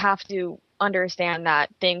 you have to understand that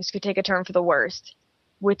things could take a turn for the worst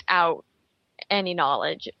without any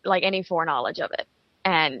knowledge, like any foreknowledge of it.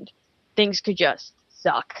 And things could just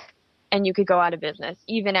suck and you could go out of business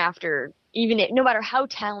no matter how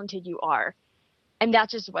talented you are. And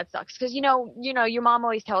that's just what sucks. Because, your mom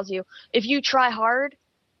always tells you, if you try hard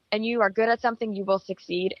and you are good at something, you will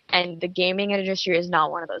succeed. And the gaming industry is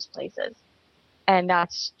not one of those places. And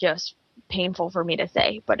that's just painful for me to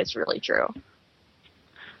say, but it's really true.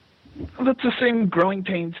 That's the same growing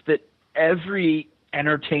pains that every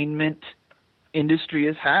entertainment industry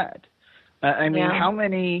has had. How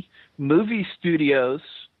many movie studios,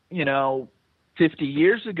 50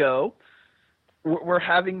 years ago were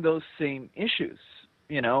having those same issues?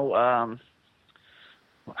 I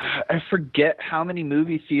forget how many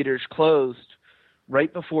movie theaters closed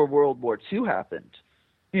right before World War II happened.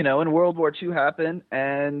 And World War II happened,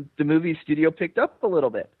 and the movie studio picked up a little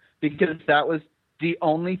bit because that was the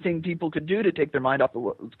only thing people could do to take their mind off of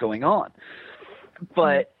what was going on.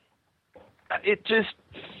 But it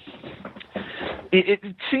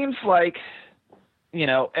seems like,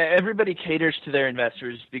 everybody caters to their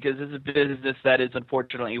investors because as a business, that is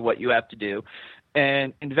unfortunately what you have to do.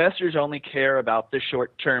 And investors only care about the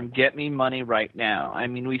short term, get me money right now.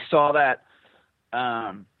 We saw that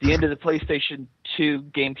the end of the PlayStation 2,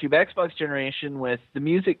 GameCube, Xbox generation with the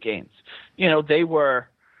music games. They were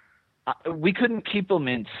we couldn't keep them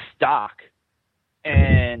in stock.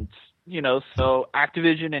 And, so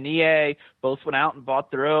Activision and EA both went out and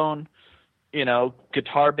bought their own,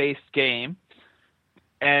 guitar-based game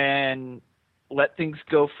and let things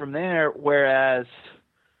go from there. Whereas,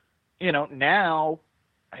 now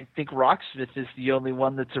I think Rocksmith is the only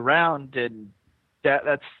one that's around, and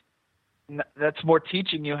that's more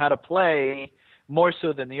teaching you how to play more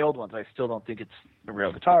so than the old ones. I still don't think it's a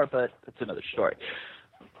real guitar, but that's another story.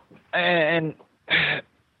 And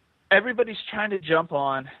everybody's trying to jump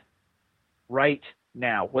on right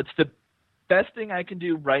now. What's the best thing I can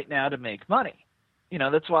do right now to make money?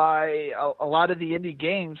 That's why a lot of the indie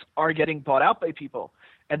games are getting bought out by people.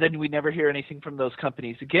 And then we never hear anything from those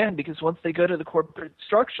companies again, because once they go to the corporate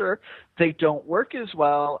structure, they don't work as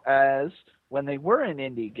well as when they were an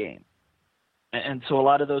indie game. And so a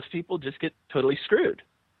lot of those people just get totally screwed.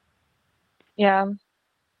 Yeah.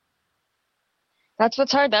 That's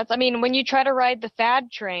what's hard. When you try to ride the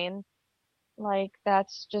fad train,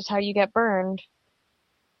 that's just how you get burned.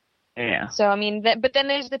 Yeah. So, but then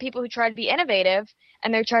there's the people who try to be innovative,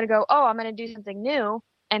 and they try to go, oh, I'm going to do something new.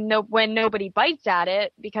 And when nobody bites at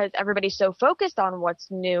it, because everybody's so focused on what's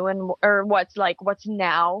new or what's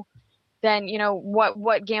now, then,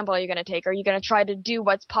 what gamble are you going to take? Are you going to try to do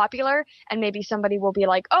what's popular, and maybe somebody will be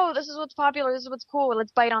like, oh, this is what's popular, this is what's cool,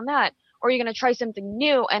 let's bite on that? Or are you going to try something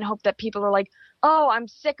new and hope that people are like, oh, I'm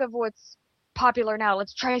sick of what's popular now,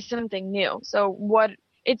 let's try something new? So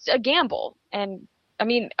it's a gamble. And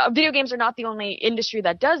video games are not the only industry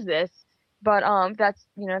that does this, but that's,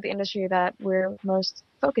 the industry that we're most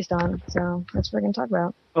focused on. So that's what we're going to talk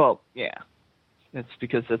about. Well, yeah. It's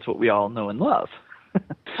because that's what we all know and love.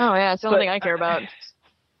 Oh, yeah. It's the only thing I care about.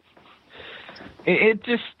 It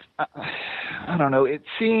just, I don't know. It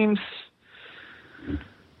seems,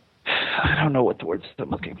 I don't know what the words I'm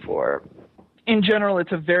looking for. In general,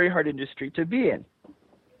 it's a very hard industry to be in.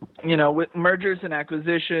 With mergers and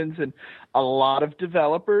acquisitions, and a lot of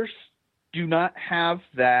developers do not have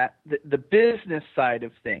the business side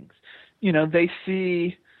of things. They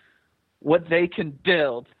see what they can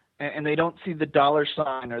build, and they don't see the dollar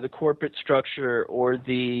sign or the corporate structure or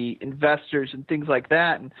the investors and things like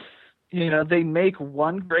that. And, they make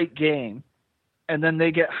one great game, and then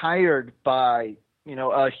they get hired by,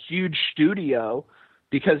 a huge studio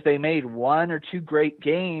because they made one or two great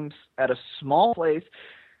games at a small place.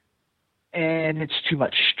 And it's too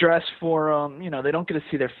much stress for them. They don't get to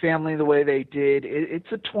see their family the way they did. It's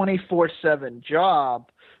a 24/7 job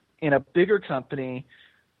in a bigger company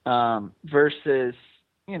versus,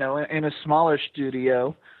 in a smaller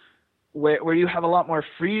studio where you have a lot more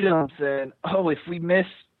freedoms. And, if we miss,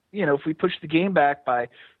 if we push the game back by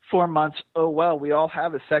 4 months, oh, well, we all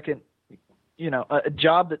have a second, a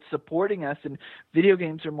job that's supporting us. And video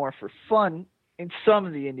games are more for fun in some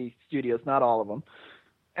of the indie studios, not all of them.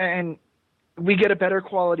 And we get a better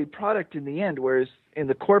quality product in the end, whereas in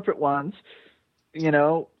the corporate ones,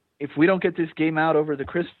 if we don't get this game out over the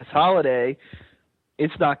Christmas holiday,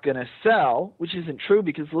 it's not going to sell, which isn't true,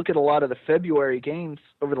 because look at a lot of the February games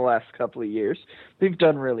over the last couple of years. They've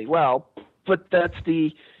done really well, but that's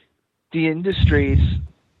the industry's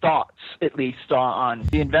thoughts, at least, on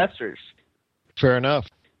the investors. Fair enough.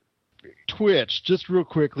 Twitch, just real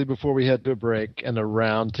quickly before we head to a break and a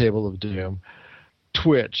round table of doom.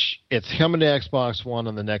 Twitch, it's coming to Xbox One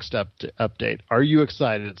on the next update. Are you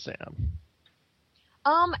excited, Sam?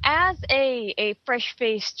 As a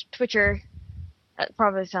fresh-faced Twitcher, that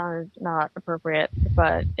probably sounds not appropriate,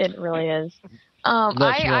 but it really is.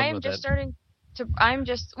 I am just starting to.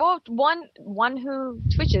 One who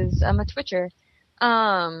Twitches. I'm a Twitcher.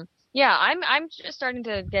 Yeah, I'm just starting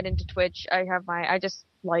to get into Twitch. I just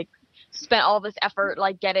spent all this effort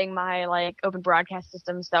getting my open broadcast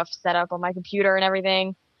system stuff set up on my computer and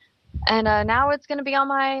everything, and now it's going to be on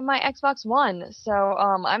my Xbox One. So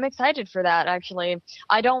I'm excited for that. Actually,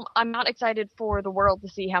 I'm not excited for the world to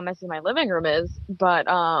see how messy my living room is, but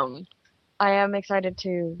I am excited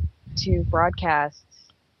to broadcast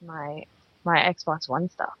my Xbox One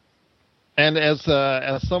stuff. And as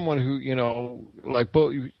someone who you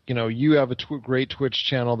have a great Twitch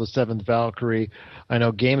channel, the Seventh Valkyrie. I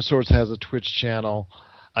know GameSource has a Twitch channel.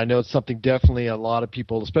 I know it's something definitely a lot of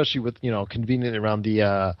people, especially with conveniently around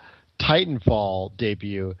the Titanfall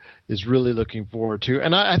debut, is really looking forward to.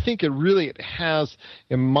 And I think it has,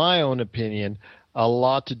 in my own opinion, a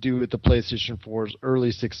lot to do with the PlayStation 4's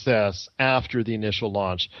early success after the initial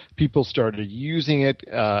launch. People started using it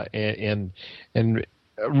and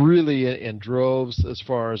really in droves as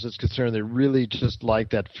far as it's concerned. They really just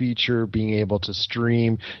like that feature, being able to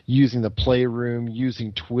stream, using the Playroom,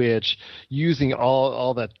 using Twitch, using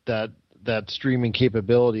all that streaming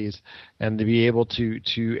capabilities, and to be able to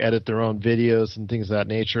edit their own videos and things of that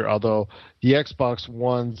nature. Although the Xbox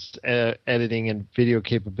One's editing and video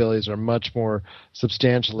capabilities are much more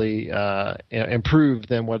substantially improved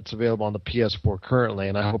than what's available on the PS4 currently,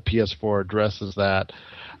 and I hope PS4 addresses that.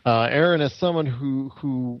 Aaron, as someone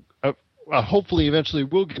who hopefully eventually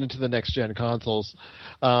will get into the next-gen consoles,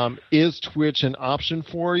 is Twitch an option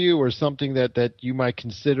for you, or something that you might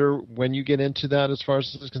consider when you get into that as far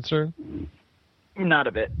as this is concerned? Not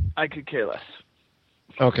a bit. I could care less.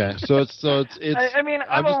 Okay, so it's I mean,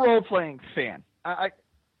 I'm a role-playing fan.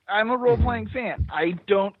 I'm a role-playing fan. I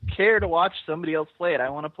don't care to watch somebody else play it. I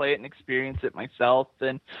want to play it and experience it myself.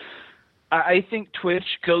 And I think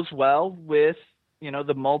Twitch goes well with,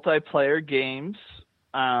 the multiplayer games.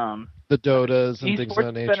 The Dotas and things of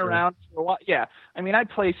that nature. Been around for a while. Yeah, I mean, I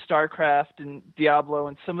play StarCraft and Diablo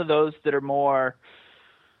and some of those that are more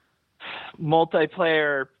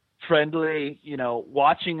multiplayer friendly.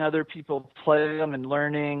 Watching other people play them and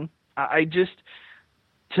learning.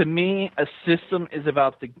 To me, a system is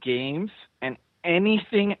about the games, and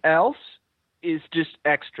anything else is just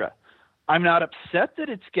extra. I'm not upset that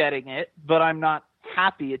it's getting it, but I'm not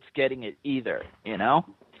happy it's getting it either.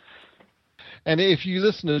 And if you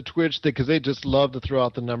listen to Twitch, because they just love to throw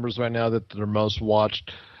out the numbers right now that their most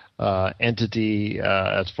watched entity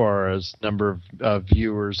as far as number of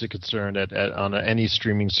viewers are concerned on any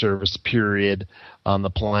streaming service period on the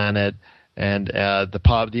planet, and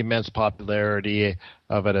the immense popularity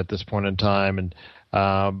of it at this point in time. And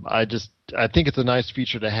I think it's a nice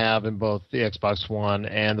feature to have in both the Xbox One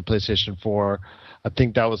and the PlayStation 4. I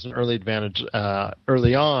think that was an early advantage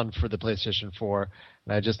early on for the PlayStation 4.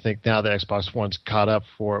 And I just think now the Xbox One's caught up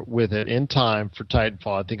with it in time for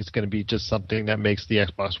Titanfall. I think it's going to be just something that makes the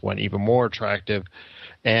Xbox One even more attractive.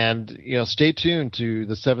 And, stay tuned to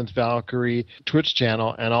the 7th Valkyrie Twitch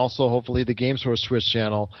channel and also hopefully the GameSource Twitch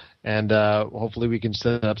channel. And hopefully we can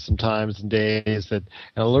set up some times and days that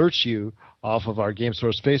alert you off of our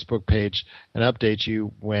GameSource Facebook page and update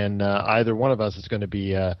you when either one of us is going to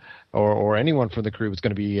be, or anyone from the crew is going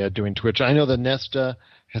to be doing Twitch. I know that Nesta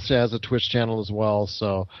has a Twitch channel as well,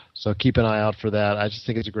 so keep an eye out for that. I just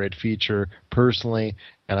think it's a great feature personally,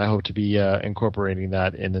 and I hope to be incorporating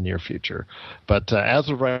that in the near future. But as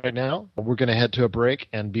of right now, we're going to head to a break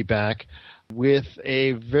and be back with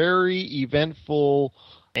a very eventful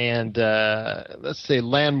and, let's say,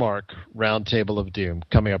 landmark Roundtable of Doom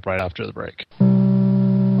coming up right after the break.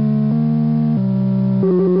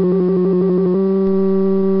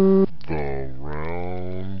 The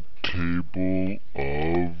Roundtable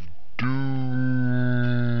of Doom.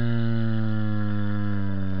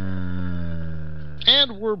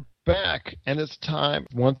 And we're back, and it's time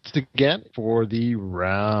once again for the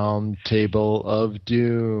Roundtable of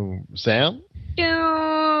Doom. Sam?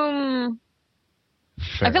 Doom!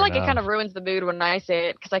 Fair I feel like enough. it kind of ruins the mood when I say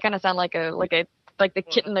it, because I kind of sound like the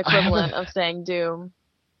kitten equivalent of saying Doom.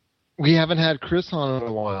 We haven't had Chris on in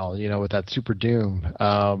a while, with that Super Doom.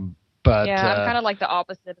 But yeah, I'm kind of like the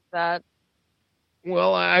opposite of that.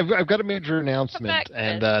 Well, I've got a major announcement,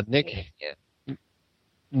 and Nick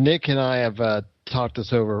and I have talked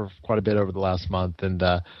this over quite a bit over the last month, and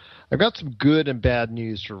I've got some good and bad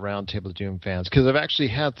news for Roundtable of Doom fans, because I've actually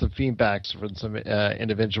had some feedbacks from some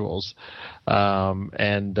individuals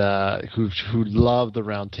and who love the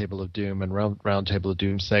Roundtable of Doom and Roundtable of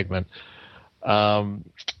Doom segment.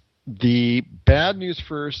 The bad news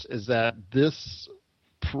first is that this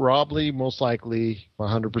probably, most likely,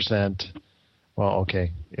 100%. Well,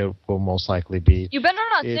 okay, it will most likely be. You better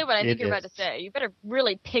not say what I think you're about to say. You better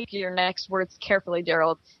really pick your next words carefully,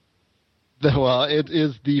 Gerald. Well, it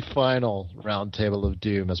is the final Roundtable of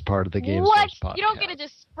Doom as part of the GameSource podcast. You don't get to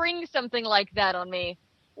just spring something like that on me.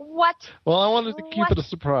 What? Well, I wanted to keep it a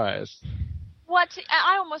surprise. What?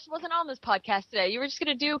 I almost wasn't on this podcast today. You were just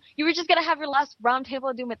gonna have your last Roundtable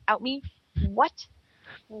of Doom without me? What?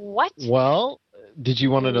 Well, did you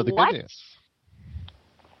want to know the good news?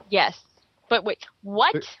 Yes. But wait,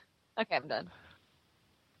 what? Okay, I'm done.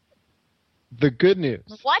 The good news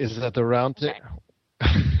is that the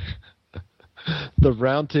the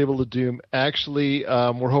Roundtable of Doom actually,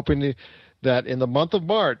 we're hoping that in the month of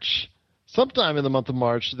March, sometime in the month of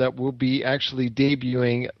March, that we'll be actually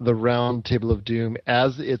debuting the Roundtable of Doom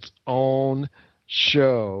as its own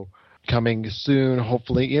show coming soon.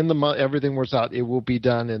 Hopefully, in the month, everything works out, it will be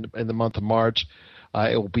done in the month of March.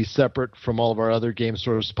 It will be separate from all of our other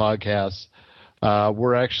GameSource podcasts.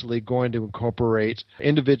 We're actually going to incorporate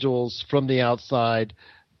individuals from the outside,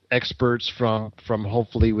 experts from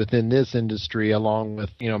hopefully within this industry, along with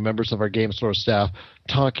members of our GameSource staff,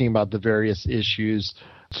 talking about the various issues.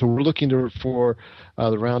 So we're looking for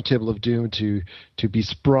the Roundtable of Doom to be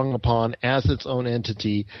sprung upon as its own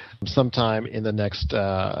entity sometime in the next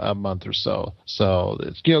month or so. So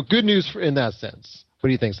it's good news in that sense. What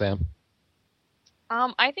do you think, Sam?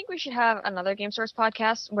 I think we should have another GameSource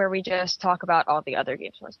podcast where we just talk about all the other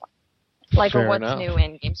GameSource podcasts, like what's new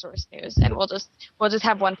in GameSource news, and we'll just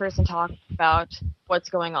have one person talk about what's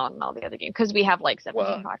going on in all the other games, because we have like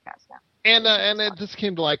 17 podcasts now. And it just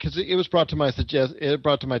came to light because it was brought to my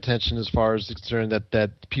attention as far as concerned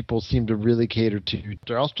that people seem to really cater to.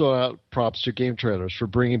 They're also out props to game trailers for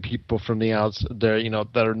bringing people from the outs there,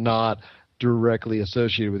 that are not directly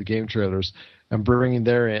associated with game trailers, and bringing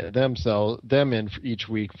them in for each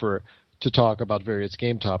week to talk about various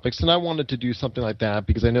game topics. And I wanted to do something like that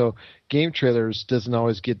because I know game trailers doesn't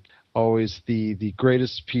always get the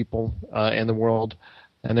greatest people in the world.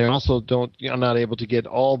 And they also are not able to get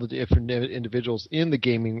all the different individuals in the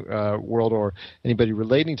gaming world or anybody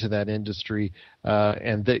relating to that industry,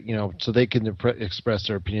 and that so they can express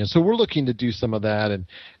their opinion. So we're looking to do some of that and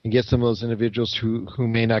get some of those individuals who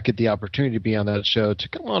may not get the opportunity to be on that show to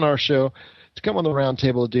come on our show, to come on the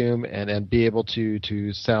Roundtable of Doom and be able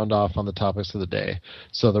to sound off on the topics of the day.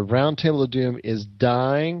 So the Roundtable of Doom is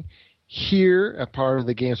dying here, a part of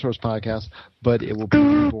the Game Source podcast, but it will be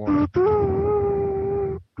reborn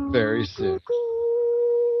very soon.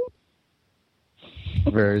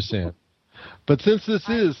 Very soon. But since this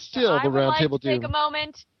is still the Roundtable of Doom...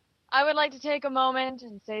 I would like to take a moment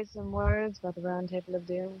and say some words about the Roundtable of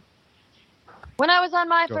Doom. When I was on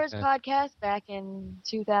my first podcast back in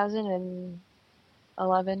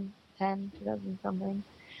 2011, 10, 2000 something,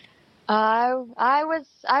 I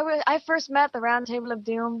first met the Roundtable of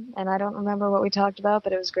Doom, and I don't remember what we talked about,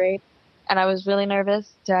 but it was great. And I was really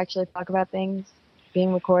nervous to actually talk about things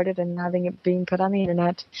being recorded and having it being put on the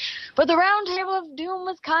internet. But the Roundtable of Doom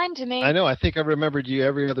was kind to me. I know. I think I remembered you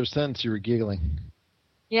every other sentence you were giggling.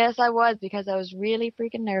 Yes, I was, because I was really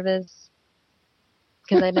freaking nervous.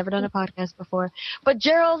 Because I'd never done a podcast before. But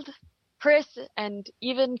Gerald, Chris, and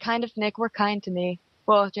even kind of Nick were kind to me.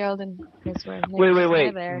 Well, Gerald and Chris were.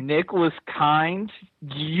 Wait. Nick was kind?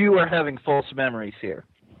 You are having false memories here.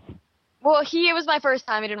 Well, it was my first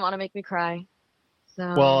time. He didn't want to make me cry.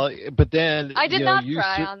 So. Well, but then... I did not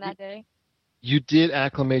cry on that day. You did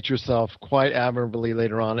acclimate yourself quite admirably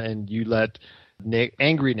later on, and you let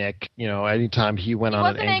Angry Nick, anytime he went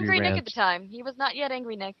on an angry rant... He wasn't Angry Nick at the time. He was not yet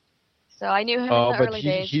Angry Nick. So I knew him in the early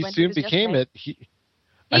days. He soon became it. He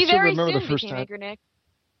very soon became Angry Nick.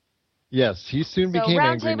 Yes, he soon became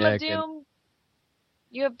Angry Nick. Doom,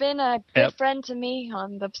 you have been a good friend to me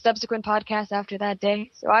on the subsequent podcast after that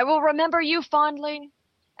day. So I will remember you fondly,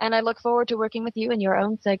 and I look forward to working with you in your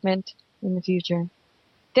own segment in the future.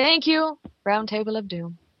 Thank you, Roundtable of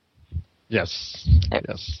Doom. Yes.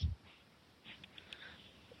 Yes.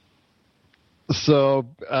 So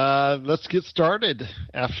let's get started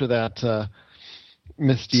after that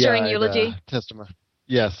misty-eyed eulogy. Testimony.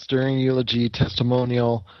 Yes, stirring eulogy,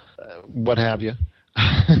 testimonial, what have you.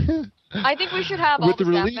 I think we should have all the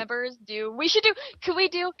staff members do. Can we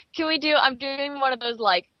do? I'm doing one of those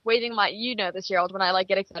waving my. You know this, Gerald. When I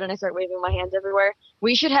get excited and I start waving my hands everywhere.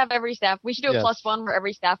 We should have every staff. We should do a +1 where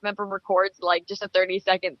every staff member records just a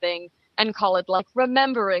 30-second thing and call it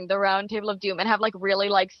remembering the Roundtable of Doom and have really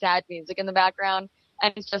sad music in the background.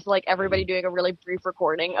 And it's just everybody doing a really brief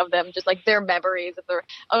recording of them, just their memories of their.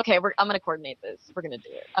 Okay, I'm gonna coordinate this. We're gonna do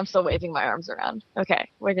it. I'm still waving my arms around. Okay,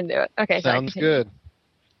 we're gonna do it. Okay, sounds good.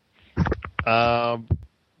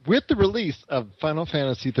 With the release of Final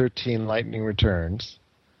Fantasy XIII Lightning Returns,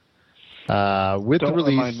 the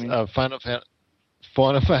release of Final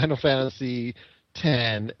Fantasy X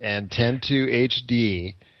and 10-2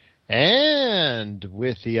 HD, and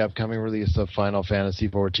with the upcoming release of Final Fantasy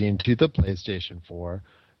XIV to the PlayStation 4,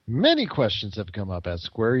 many questions have come up as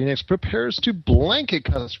Square Enix prepares to blanket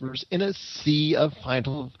customers in a sea of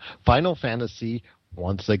Final Fantasy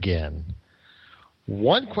once again.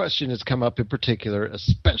 One question has come up in particular,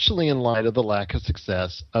 especially in light of the lack of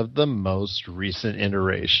success of the most recent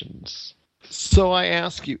iterations. So I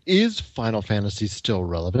ask you, is Final Fantasy still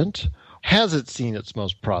relevant? Has it seen its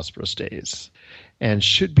most prosperous days? And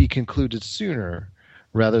should be concluded sooner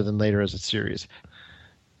rather than later as a series?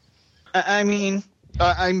 I mean,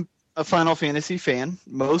 I'm a Final Fantasy fan.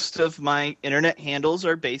 Most of my internet handles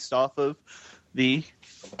are based off of the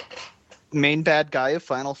main bad guy of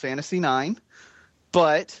Final Fantasy IX.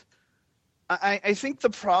 But I think the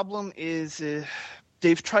problem is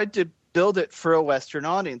they've tried to build it for a Western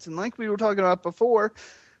audience. And like we were talking about before,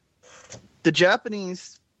 the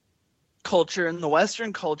Japanese culture and the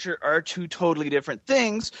Western culture are two totally different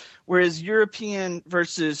things, whereas European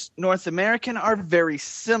versus North American are very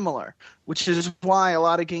similar, which is why a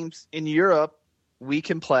lot of games in Europe we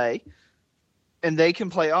can play and they can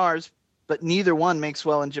play ours, but neither one makes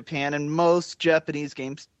well in Japan, and most Japanese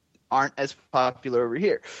games aren't as popular over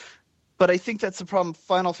here. But I think that's the problem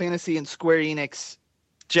Final Fantasy and Square Enix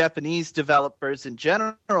Japanese developers in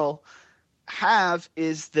general have,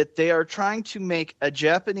 is that they are trying to make a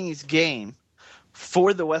Japanese game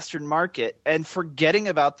for the Western market and forgetting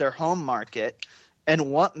about their home market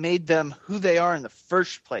and what made them who they are in the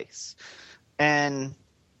first place. And,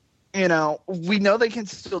 you know, we know they can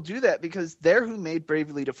still do that because they're who made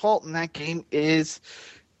Bravely Default, and that game is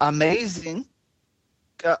amazing.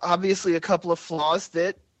 Obviously, a couple of flaws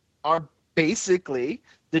that are basically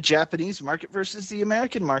the Japanese market versus the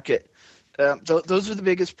American market. Those are the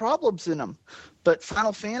biggest problems in them. But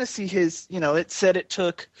Final Fantasy has, you know, it said it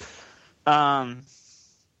took, oh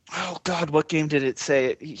God, what game did it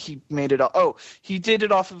say? He made it all. Oh, he did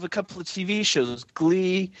it off of a couple of TV shows,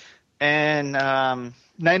 Glee and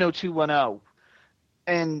 90210.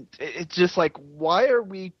 And it's just like, why are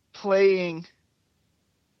we playing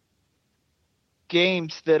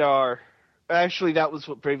games that are actually, that was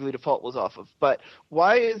what Bravely Default was off of. But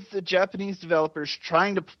why is the Japanese developers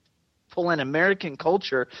trying to pull in American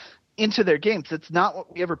culture into their games? That's not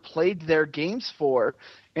what we ever played their games for.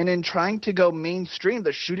 And in trying to go mainstream,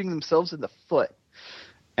 they're shooting themselves in the foot.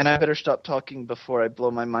 And I better stop talking before I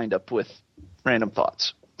blow my mind up with random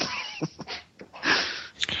thoughts.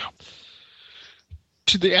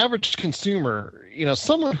 To the average consumer, you know,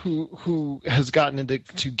 someone who has gotten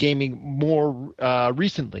into gaming more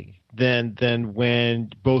recently than when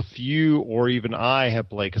both you or even I have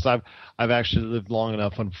played, because I've actually lived long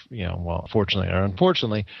enough, fortunately or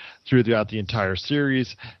unfortunately, throughout the entire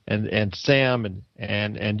series, and Sam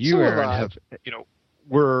and you, Aaron, have, you know,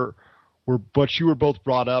 but you were both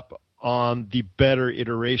brought up on the better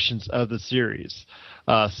iterations of the series.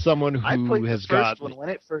 Someone who I played has the got first one when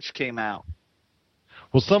it first came out.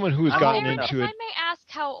 Well, someone who has gotten Aaron, into if it. I may ask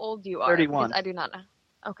how old you are, 31. because I do not know.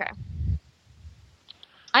 Okay.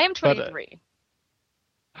 I am 23.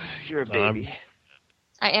 You're a baby.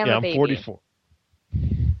 I am a baby. I'm 44.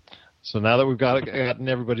 So now that we've gotten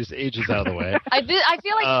everybody's ages out of the way, I feel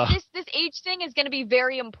like this age thing is going to be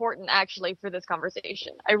very important, actually, for this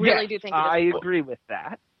conversation. I really do think it is. I agree with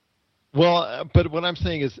that. Well, but what I'm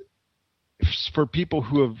saying is, for people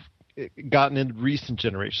who have gotten in recent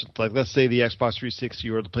generations, like let's say the Xbox 360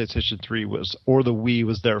 or the PlayStation 3 or the Wii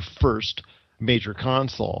was their first major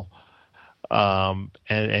console,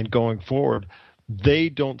 and going forward, they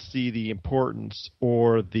don't see the importance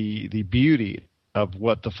or the beauty of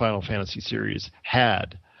what the Final Fantasy series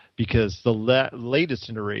had, because the latest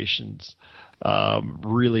iterations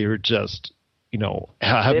really are just, you know,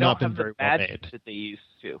 have not been very well made. That they used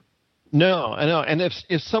to. No, I know. And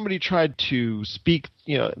if somebody tried to speak,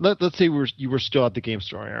 you know, let's say you were still at the game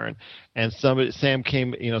store, Aaron, and Sam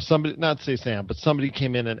came, you know, somebody, not to say Sam, but somebody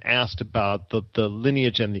came in and asked about the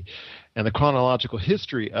lineage and the chronological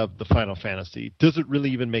history of the Final Fantasy. Does it really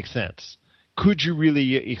even make sense? Could you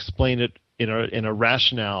really explain it in a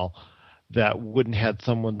rationale that wouldn't have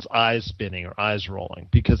someone's eyes spinning or eyes rolling?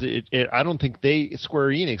 Because I don't think Square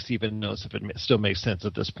Enix even knows if it still makes sense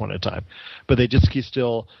at this point in time. But they just keep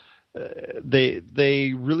still.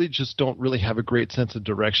 They really just don't really have a great sense of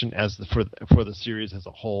direction for the series as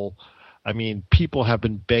a whole. I mean, people have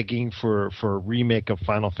been begging for a remake of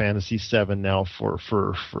Final Fantasy VII now for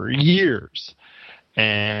years,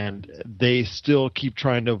 and they still keep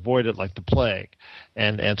trying to avoid it like the plague.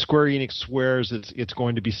 And Square Enix swears it's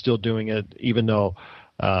going to be still doing it, even though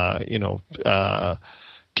Kitase,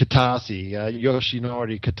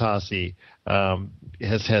 Yoshinori Kitase,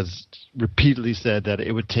 has repeatedly said that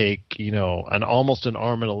it would take, you know, almost an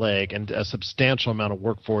arm and a leg and a substantial amount of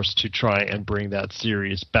workforce to try and bring that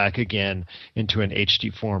series back again into an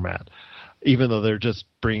HD format, even though they're just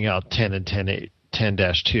bringing out 10 and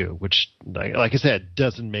 10-2, which, like I said,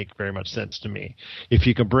 doesn't make very much sense to me. If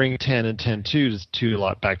you can bring 10 and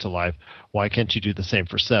 10-2 back to life, why can't you do the same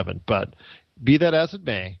for 7? But be that as it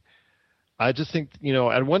may, I just think, you know,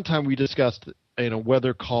 at one time we discussed, you know,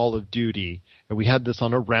 whether Call of Duty, and we had this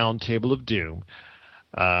on a round table of doom,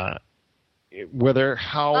 whether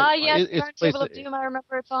how yes, round table of doom. I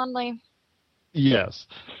remember it fondly. Yes,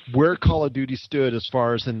 where Call of Duty stood as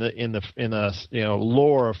far as in the you know,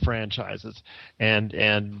 lore of franchises, and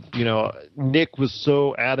you know, Nick was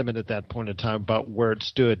so adamant at that point in time about where it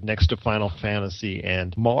stood next to Final Fantasy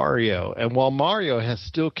and Mario. And while Mario has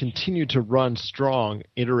still continued to run strong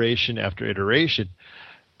iteration after iteration,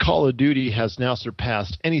 Call of Duty has now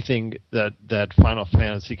surpassed anything that Final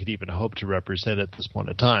Fantasy could even hope to represent at this point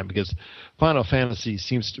in time, because Final Fantasy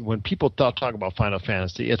seems to, when people talk about Final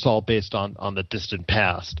Fantasy, it's all based on the distant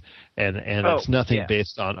past, and it's nothing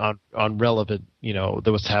based on relevant, you know,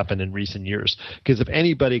 that what's happened in recent years. Because if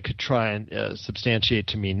anybody could try and substantiate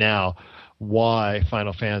to me now why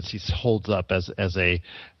Final Fantasy holds up as a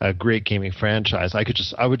great gaming franchise. I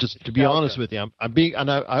would just to be honest with you,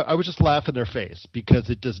 I would just laugh in their face because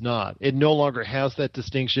it does not. It no longer has that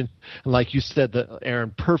distinction. And like you said,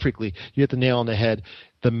 Aaron, perfectly, you hit the nail on the head.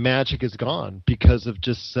 The magic is gone because of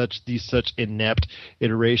just such inept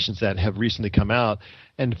iterations that have recently come out.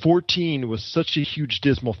 And 14 was such a huge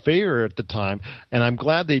dismal failure at the time, and I'm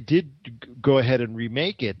glad they did go ahead and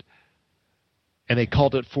remake it. And they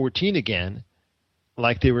called it 14 again,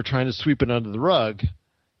 like they were trying to sweep it under the rug,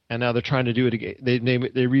 and now they're trying to do it again.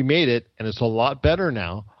 They remade it, and it's a lot better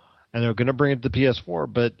now, and they're going to bring it to the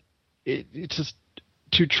PS4. But it's just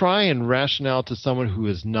to try and rationale to someone who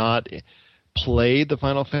has not played the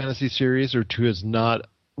Final Fantasy series or who has not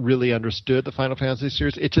really understood the Final Fantasy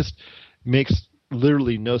series, it just makes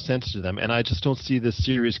literally no sense to them. And I just don't see this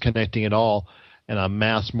series connecting at all in a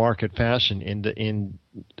mass market fashion in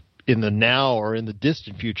the now or in the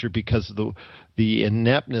distant future because of the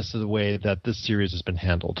ineptness of the way that this series has been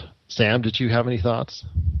handled. Sam, did you have any thoughts?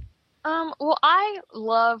 Well, I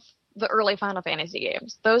love the early Final Fantasy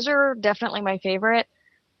games. Those are definitely my favorite.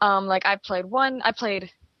 Like I played 1,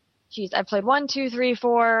 2, 3,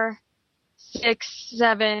 4, 6,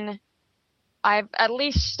 7. I've at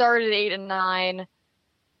least started 8 and 9.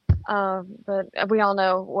 But we all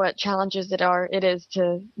know what challenges it is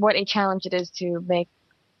to make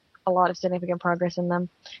a lot of significant progress in them.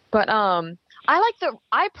 But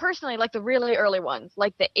I personally like the really early ones,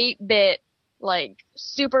 like the 8-bit, like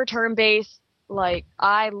super turn-based, like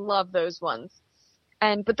I love those ones.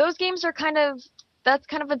 But those games are that's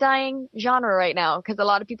kind of a dying genre right now because a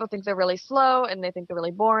lot of people think they're really slow and they think they're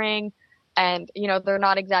really boring, and they're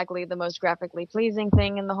not exactly the most graphically pleasing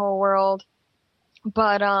thing in the whole world.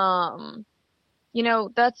 But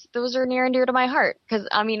those are near and dear to my heart because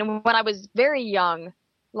when I was very young,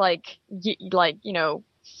 like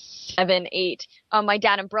 7, 8, my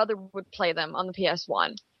dad and brother would play them on the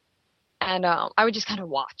PS1, and I would just kind of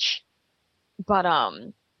watch. But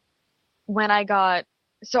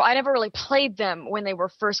so I never really played them when they were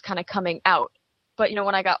first kind of coming out. But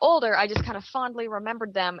when I got older, I just kind of fondly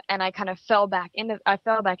remembered them, and I kind of fell back into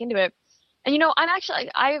it. And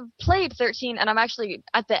I've played 13, and I'm actually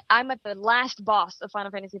at the last boss of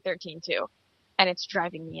Final Fantasy 13 too, and it's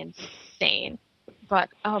driving me insane. But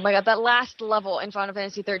oh my god, that last level in Final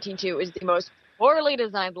Fantasy 13 2 is the most poorly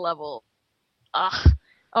designed level. Ugh.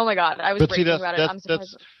 Oh my god, I was raving about it. I'm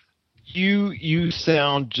surprised. You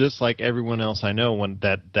sound just like everyone else I know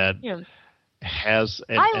that has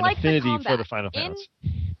an affinity for the Final Fantasy.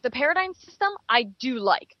 In the Paradigm system, I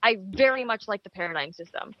very much like the Paradigm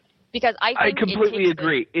system. Because I completely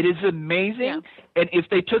agree. It is amazing, and if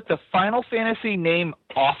they took the Final Fantasy name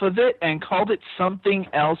off of it and called it something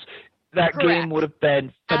else, that game would have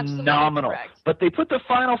been phenomenal. But they put the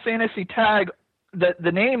Final Fantasy tag,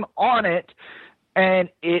 the name on it, and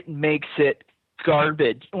it makes it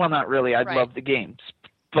garbage. Well, not really. I love the games,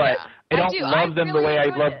 but I don't love them the way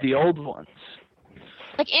I love the old ones.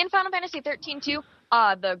 Like in Final Fantasy 13 2,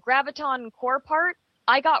 the Graviton core part,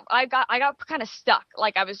 I got kind of stuck.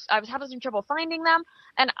 Like I was having some trouble finding them,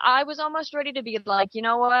 and I was almost ready to be like, you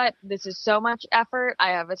know what, this is so much effort. I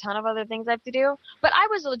have a ton of other things I have to do. But I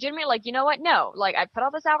was legitimately like, you know what, no, like I put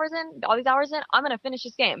all these hours in, I'm gonna finish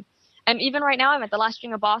this game. And even right now, I'm at the last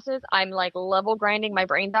string of bosses. I'm like level grinding my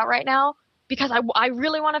brains out right now because I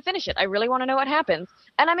really want to finish it. I really want to know what happens,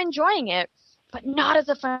 and I'm enjoying it, but not as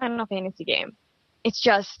a Final Fantasy game. It's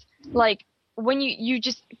just like when you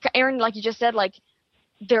just, Aaron, like you just said, like.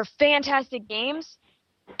 They're fantastic games,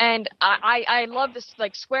 and I love this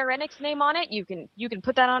like Square Enix name on it. You can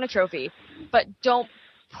put that on a trophy, but don't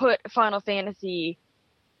put Final Fantasy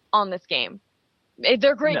on this game.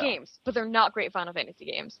 They're great games, but they're not great Final Fantasy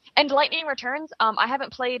games. And Lightning Returns, I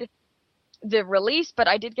haven't played the release, but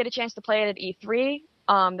I did get a chance to play it at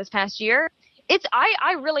E3 this past year.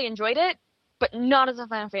 I really enjoyed it, but not as a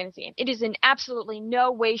Final Fantasy game. It is in absolutely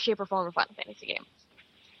no way, shape, or form a Final Fantasy game.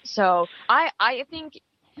 So I think.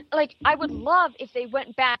 Like, I would love if they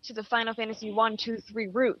went back to the Final Fantasy 1, 2, 3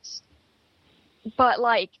 roots. But,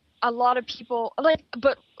 like, a lot of people... I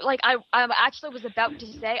actually was about to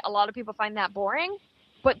say a lot of people find that boring.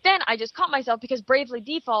 But then I just caught myself because Bravely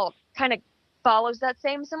Default kind of follows that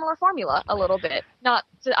same similar formula a little bit.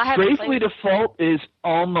 Bravely Default is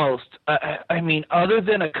almost... other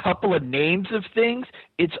than a couple of names of things,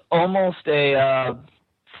 it's almost a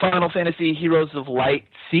Final Fantasy Heroes of Light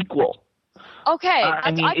sequel. Okay,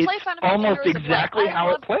 I play Final Fantasy almost Heroes exactly of Light. how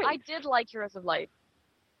it plays. I did like Heroes of Light.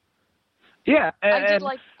 Yeah, I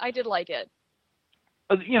did like it.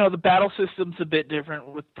 The battle system's a bit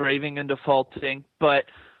different with braving and defaulting, but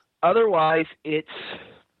otherwise it's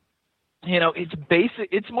it's basic.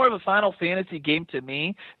 It's more of a Final Fantasy game to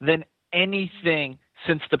me than anything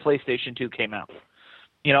since the PlayStation 2 came out.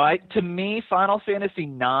 To me, Final Fantasy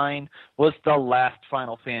 9 was the last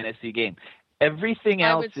Final Fantasy game. Everything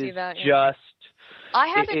else is just. I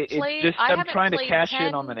haven't played. Just, I'm trying to cash 10,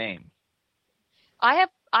 in on the name. I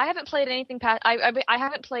haven't played anything past. I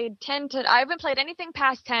haven't played 10 to. I haven't played anything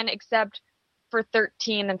past 10 except for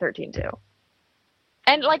 13 and 13-2.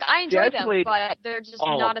 And I enjoy them, but they're just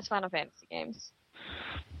not as Final Fantasy games.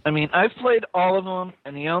 I mean, I've played all of them,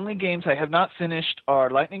 and the only games I have not finished are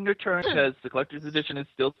Lightning Return, because the Collector's Edition is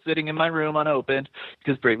still sitting in my room unopened,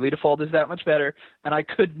 because Bravely Default is that much better, and I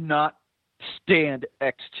could not stand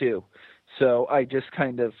X2. So I just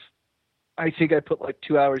I think I put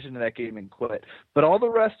 2 hours into that game and quit. But all the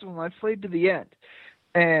rest of them I've played to the end.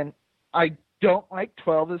 And I don't like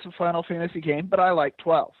 12 as a Final Fantasy game, but I like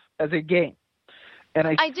 12 as a game. And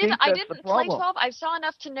I didn't play 12. I saw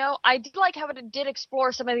enough to know. I did like how it did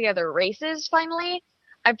explore some of the other races. Finally,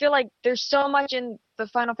 I feel like there's so much in the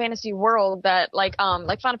Final Fantasy world that like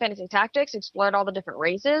Final Fantasy Tactics explored all the different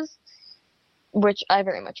races, which I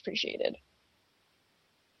very much appreciated.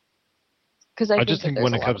 Because I just think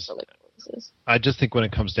when it comes, I just think when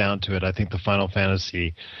it comes down to it, I think the Final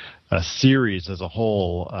Fantasy series as a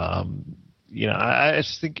whole, I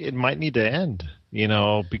just think it might need to end.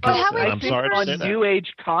 Because I'm sorry to say that. On new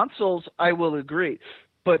age consoles, I will agree.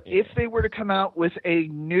 But if they were to come out with a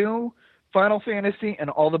new Final Fantasy, and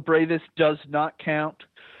All the Bravest does not count,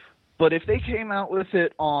 but if they came out with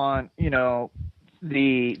it on,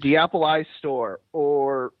 the Apple iStore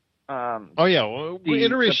or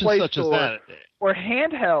iterations such as that, or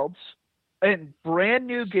handhelds and brand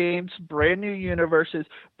new games, brand new universes,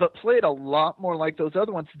 but played a lot more like those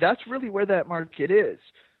other ones, that's really where that market is.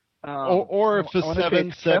 Or if a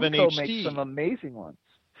 7 HD makes some amazing ones.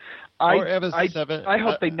 I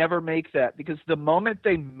hope they never make that, because the moment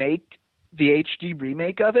they make the HD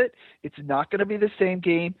remake of it, it's not going to be the same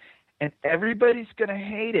game, and everybody's going to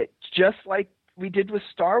hate it, just like we did with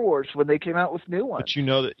Star Wars when they came out with new ones.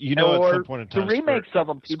 But at some point in time, the remakes of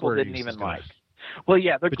them people didn't even like. Well,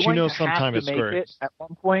 yeah, they're going to have to make it at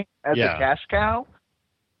one point as a cash cow.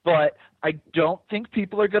 But I don't think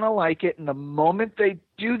people are going to like it, and the moment they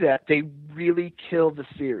do that, they really kill the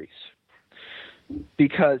series.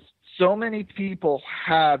 Because so many people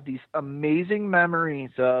have these amazing memories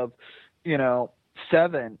of,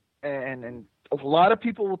 7, and a lot of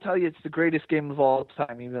people will tell you it's the greatest game of all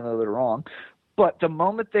time, even though they're wrong. But the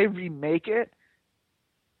moment they remake it,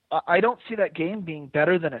 I don't see that game being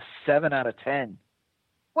better than a 7 out of 10.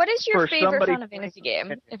 What is your favorite Final Fantasy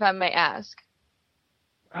game, if I may ask?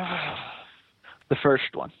 The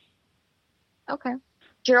first one. Okay.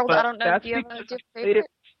 Gerald, I don't know. Do you have a favorite?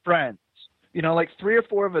 Friends. 3 or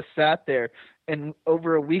 4 of us sat there, and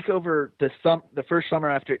over a week over the first summer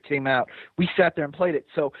after it came out, we sat there and played it.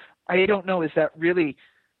 So I don't know, is that really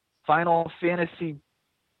Final Fantasy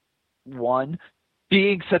 1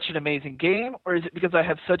 being such an amazing game, or is it because I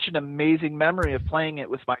have such an amazing memory of playing it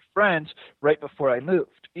with my friends right before I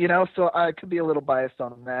moved? So I could be a little biased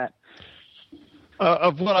on that.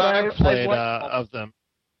 Of what I've played of them,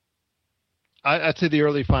 I'd say the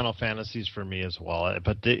early Final Fantasies for me as well.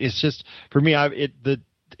 But it's just, for me,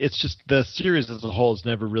 it's just the series as a whole has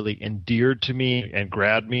never really endeared to me and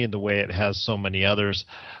grabbed me in the way it has so many others.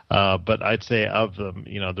 But I'd say of them,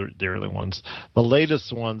 the early ones, the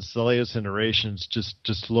latest ones, the latest iterations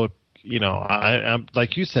just look, I'm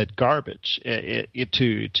like you said, garbage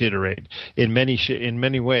to iterate in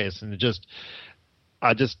many ways, and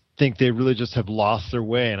I just think they really just have lost their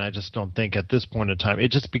way, and I just don't think at this point in time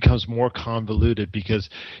it just becomes more convoluted, because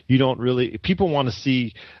people want to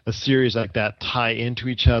see a series like that tie into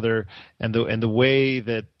each other, and the way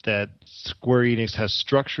that Square Enix has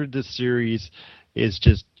structured this series is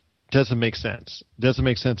just doesn't make sense. Doesn't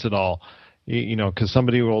make sense at all. Because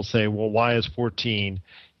somebody will say, well, why is 14?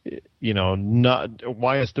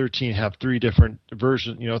 Why does 13 have 3 different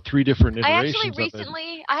versions? 3 different iterations.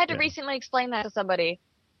 I had to recently explain that to somebody.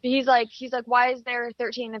 He's like, why is there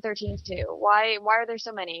 13 and 13-2? Why are there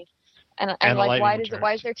so many? And why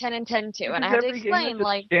is there 10 and 10-2? And I had to explain,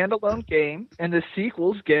 standalone game, and the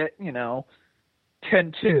sequels get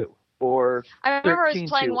 10-2 or. I remember I was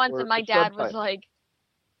playing once, and my dad was like,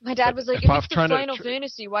 if it's the Final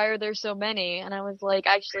Fantasy, why are there so many? And I was like,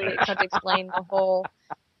 actually, I had to explain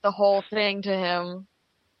the whole thing to him.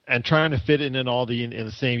 And trying to fit it in all in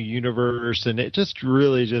the same universe, and it just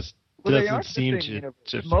really doesn't seem to.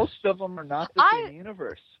 Most of them are not the same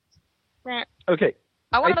universe. Okay.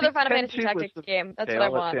 I want another Final Fantasy Tactics game. That's what I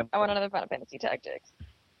want. I want another Final Fantasy Tactics.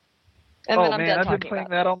 And Oh then I'm man, done I've been talking playing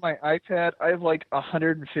about that on my iPad. I have like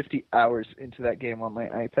 150 hours into that game on my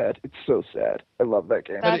iPad. It's so sad. I love that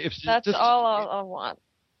game. But That's all I'll want.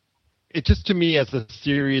 It just, to me, as a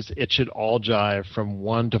series, it should all jive from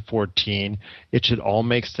 1 to 14. It should all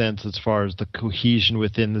make sense as far as the cohesion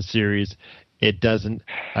within the series. It doesn't.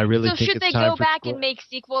 I really So think should it's they time go for back and make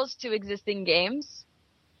sequels to existing games?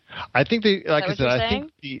 I think they, like I what said,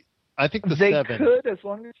 you're I think the They 7. could, as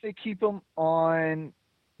long as they keep them on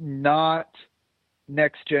not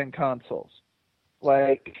next gen consoles.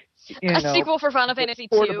 Like, you A know, sequel for Final Fantasy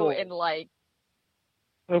portable. 2 in like.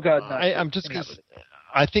 Oh God, no! I'm just gonna.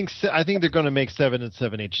 I think they're going to make 7 and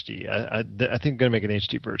 7 HD. I think they're going to make an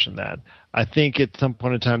HD version of that. I think at some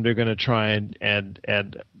point in time they're going to try and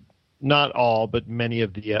not all, but many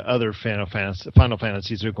of the other Final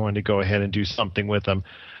Fantasies are going to go ahead and do something with them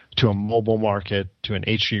to a mobile market, to an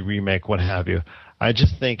HD remake, what have you. I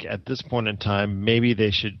just think at this point in time, maybe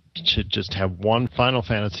they should just have one Final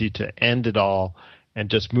Fantasy to end it all and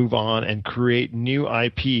just move on and create new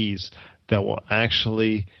IPs that will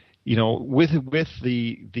actually, with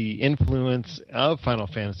the influence of Final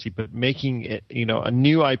Fantasy, but making it, a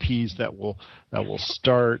new IPs that will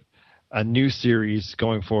start a new series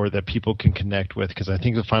going forward that people can connect with, because I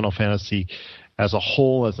think the Final Fantasy as a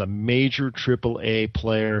whole, as a major AAA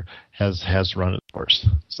player, has run its course.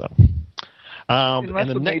 So, Unless and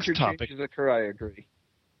the next major topic changes occur, I agree.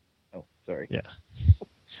 Oh, sorry. Yeah.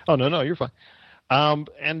 Oh, no, you're fine.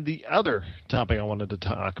 And the other topic I wanted to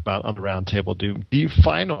talk about on the Roundtable Doom, the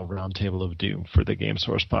final Roundtable of Doom for the Game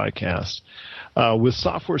Source podcast, with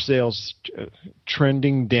software sales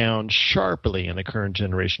trending down sharply in the current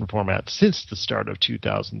generation format since the start of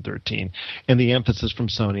 2013, and the emphasis from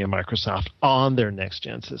Sony and Microsoft on their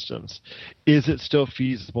next-gen systems, is it still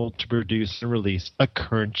feasible to produce and release a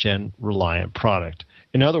current-gen reliant product?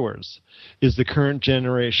 In other words, is the current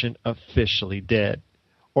generation officially dead?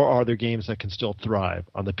 Or are there games that can still thrive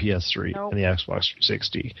on the PS3 and the Xbox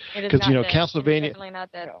 360? Because Castlevania. definitely not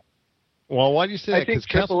dead. Well, why do you say that? I think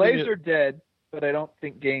AAAs are dead, but I don't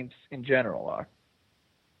think games in general are.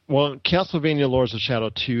 Well, Castlevania Lords of Shadow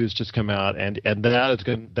 2 has just come out, and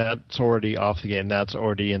that's already off the game. That's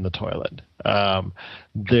already in the toilet.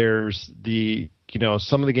 There's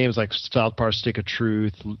some of the games like South Park Stick of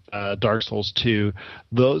Truth, Dark Souls 2.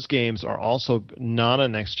 Those games are also not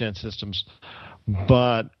on next-gen systems,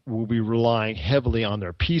 but will be relying heavily on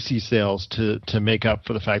their PC sales to make up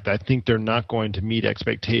for the fact that I think they're not going to meet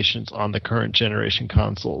expectations on the current generation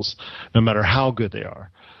consoles, no matter how good they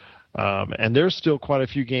are. And there's still quite a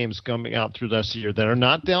few games coming out through this year that are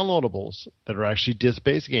not downloadables, that are actually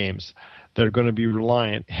disc-based games that are going to be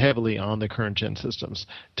reliant heavily on the current gen systems.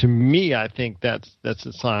 To me, I think that's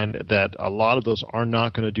a sign that a lot of those are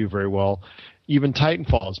not going to do very well. Even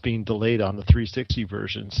Titanfall is being delayed on the 360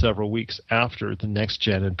 version several weeks after the next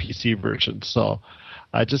gen and PC version. So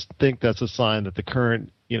I just think that's a sign that the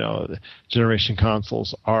current, generation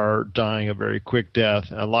consoles are dying a very quick death,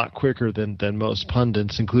 a lot quicker than most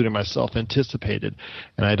pundits, including myself, anticipated.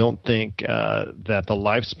 And I don't think that the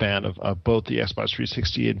lifespan of both the Xbox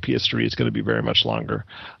 360 and PS3 is going to be very much longer.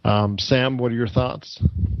 Sam, what are your thoughts?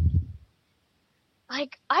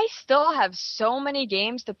 Like, I still have so many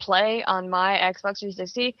games to play on my Xbox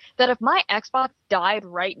 360 that if my Xbox died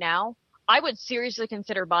right now, I would seriously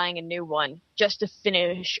consider buying a new one just to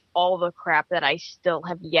finish all the crap that I still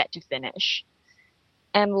have yet to finish.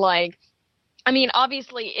 And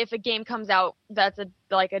obviously, if a game comes out that's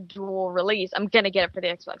a dual release, I'm gonna get it for the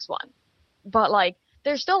Xbox One. But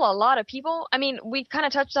there's still a lot of people. We kind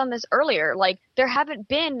of touched on this earlier. There haven't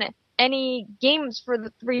been any games for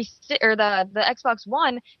the the Xbox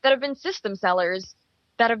One that have been system sellers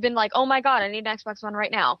that have been like, oh my god, I need an Xbox One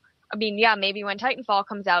right now. Maybe when Titanfall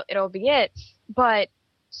comes out, it'll be it. But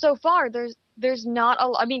so far, there's not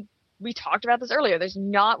we talked about this earlier. There's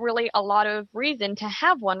not really a lot of reason to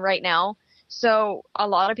have one right now. So a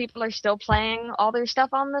lot of people are still playing all their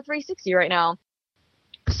stuff on the 360 right now.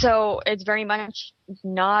 So it's very much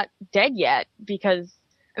not dead yet because,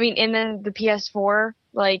 and then the PS4,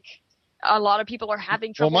 a lot of people are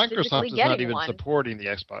having trouble physically getting one. Well, Microsoft is not even supporting the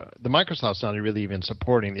Xbox. The Microsoft's not really even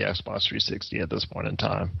supporting the Xbox 360 at this point in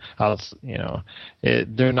time.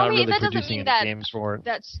 They're not really producing any games for it.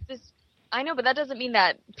 I know, but that doesn't mean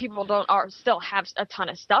that people still have a ton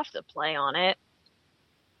of stuff to play on it.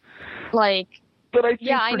 But I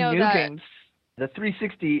think for new games, the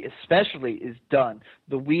 360 especially is done.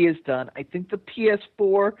 The Wii is done. I think the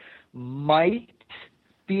PS4 might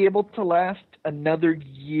be able to last another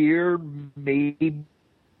year, maybe.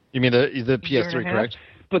 You mean the PS3, correct?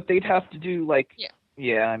 But they'd have to do I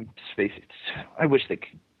wish they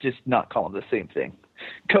could just not call them the same thing,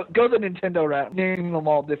 Go the Nintendo route, naming them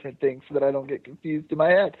all different things so that I don't get confused in my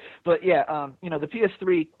head. But yeah, the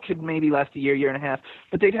PS3 could maybe last a year and a half,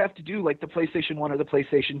 but they'd have to do like the PlayStation 1 or the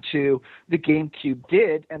PlayStation 2, the GameCube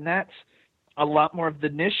did, and that's a lot more of the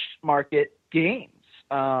niche market games.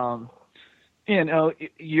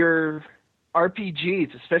 Your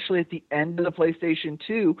RPGs, especially at the end of the PlayStation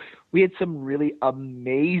 2, we had some really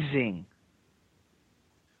amazing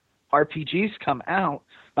RPGs come out.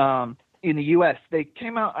 In the U.S. They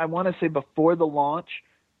came out, I want to say, before the launch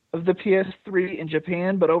of the PS3 in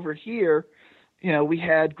Japan, but over here, we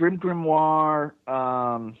had Grim Grimoire,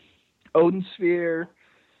 Odin Sphere,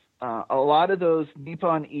 a lot of those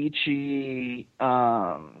Nippon Ichi,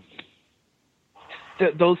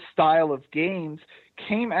 those style of games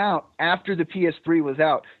came out after the PS3 was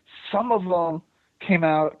out. Some of them came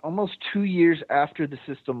out almost 2 years after the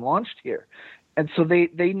system launched here. And so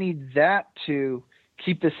they need that to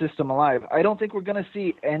keep the system alive. I don't think we're going to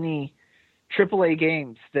see any AAA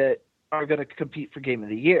games that are going to compete for Game of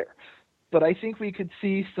the Year. But I think we could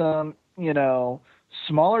see some,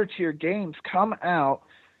 smaller tier games come out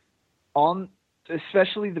on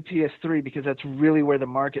especially the PS3, because that's really where the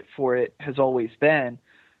market for it has always been,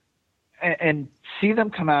 and see them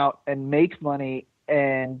come out and make money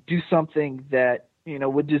and do something that,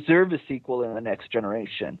 would deserve a sequel in the next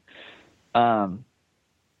generation.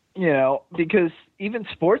 Because even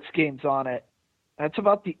sports games on it, that's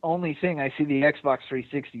about the only thing I see the Xbox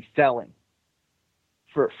 360 selling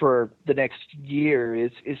for the next year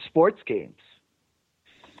is sports games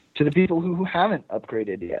to the people who haven't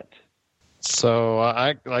upgraded yet. So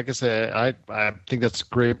I think that's a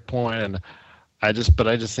great point, and I just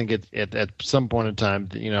think at some point in time,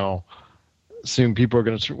 soon people are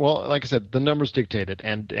going to, well, like I said, the numbers dictate it,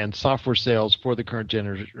 and software sales for the current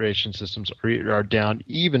generation systems are down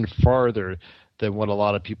even farther than what a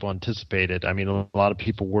lot of people anticipated. I mean, a lot of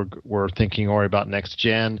people were thinking already about next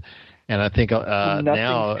gen, and I think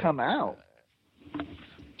now come out.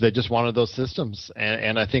 They just wanted those systems,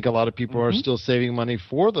 and I think a lot of people are still saving money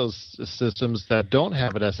for those systems that don't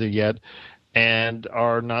have it as of yet, and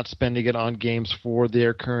are not spending it on games for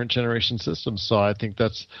their current generation systems. So I think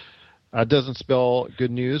that's doesn't spell good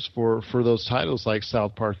news for those titles like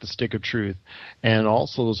South Park: The Stick of Truth, and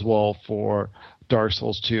also as well for Dark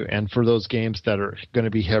Souls 2, and for those games that are going to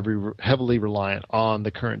be heavily reliant on the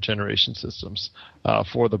current generation systems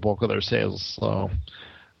for the bulk of their sales. So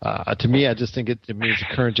to me, I just think it means the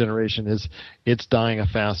current generation it's dying a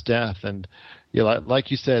fast death. And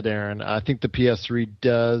like you said, Aaron, I think the PS3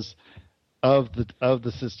 does, of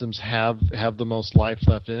the systems, have the most life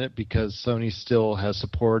left in it, because Sony still has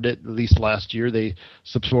supported it. At least last year, they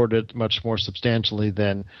supported it much more substantially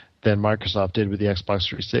than Microsoft did with the Xbox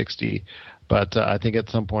 360. But I think at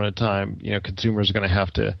some point in time, consumers are going to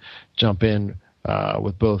have to jump in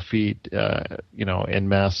with both feet, in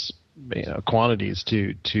mass quantities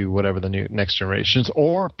to whatever the new next generations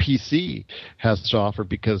or PC has to offer,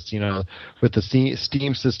 because with the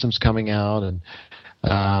Steam systems coming out, and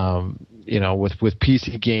with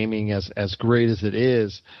PC gaming as great as it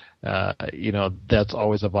is, that's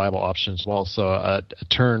always a viable option as well. So a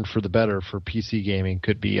turn for the better for PC gaming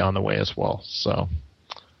could be on the way as well. So,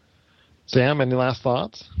 Sam, any last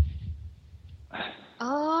thoughts?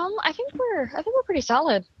 I think we're pretty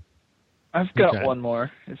solid. I've got one more,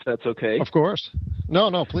 if that's okay. Of course.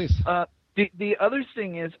 No, please. The other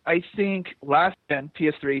thing is, I think last gen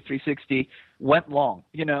PS3 360 went long.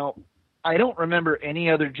 I don't remember any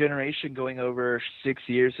other generation going over 6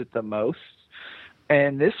 years at the most.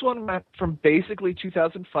 And this one went from basically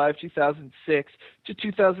 2005, 2006 to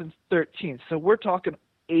 2013. So we're talking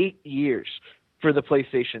 8 years for the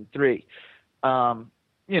PlayStation 3.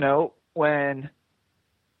 The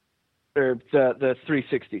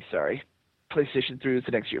 360, sorry. PlayStation 3 was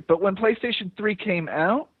the next year. But when PlayStation 3 came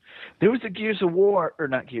out, there was a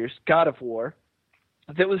God of War,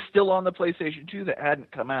 that was still on the PlayStation 2 that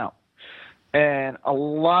hadn't come out. And a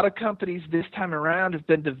lot of companies this time around have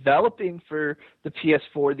been developing for the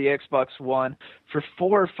PS4, the Xbox One, for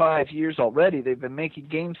 4 or 5 years already. They've been making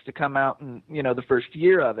games to come out in, the first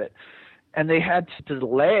year of it. And they had to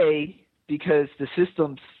delay because the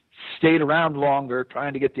systems stayed around longer,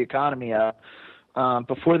 trying to get the economy up,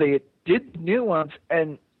 before they did new ones.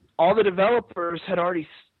 And all the developers had already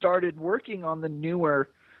started working on the newer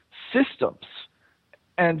systems.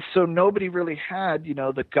 And so nobody really had,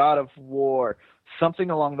 the God of War, something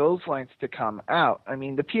along those lines to come out. I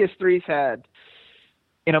mean, the PS3's had,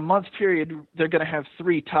 in a month period, they're going to have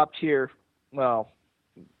 3 top-tier,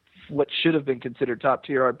 what should have been considered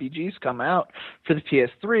top-tier RPGs come out for the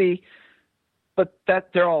PS3, but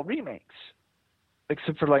they're all remakes,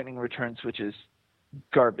 except for Lightning Returns, which is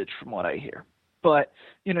garbage from what I hear. But,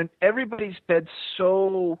 everybody's been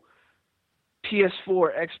so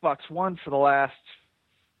PS4, Xbox One for the last,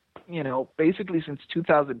 basically since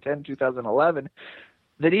 2010, 2011,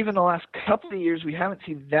 that even the last couple of years we haven't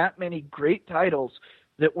seen that many great titles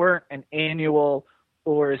that weren't an annual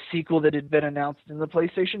or a sequel that had been announced in the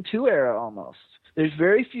PlayStation 2 era almost. There's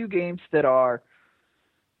very few games that are,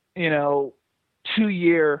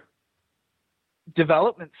 2-year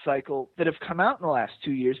development cycle that have come out in the last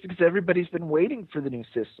 2 years because everybody's been waiting for the new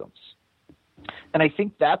systems. And I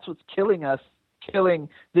think that's what's killing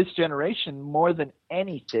this generation more than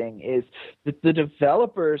anything, is that the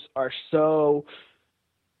developers are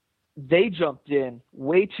they jumped in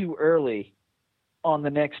way too early on the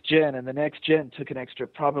next gen, and the next gen took an extra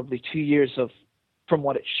probably 2 years from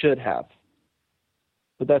what it should have.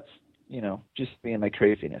 But that's, just me and my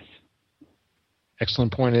craziness.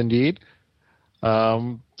 Excellent point indeed.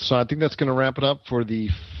 So I think that's going to wrap it up for the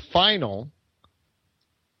final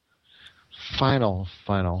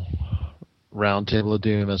Roundtable of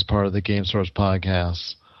Doom as part of the Game Source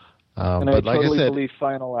podcast. And but I like totally I said, believe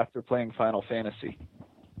final after playing Final Fantasy.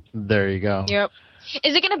 There you go. Yep.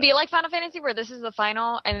 Is it going to be like Final Fantasy where this is the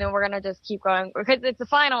final and then we're going to just keep going? Because it's the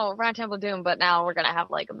final Roundtable of Doom, but now we're going to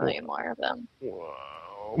have like a million more of them.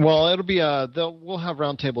 Well, it'll be we'll have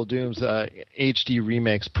Roundtable Doom's HD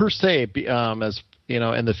remakes per se, as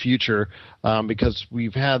in the future, because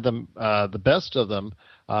we've had them the best of them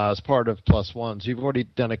as part of Plus Ones. We've already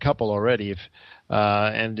done a couple already.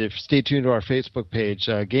 If stay tuned to our Facebook page,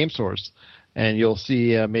 Game Source, and you'll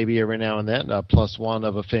see maybe every now and then a plus one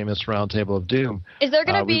of a famous Roundtable of Doom. Is there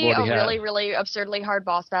going to be a really, really absurdly hard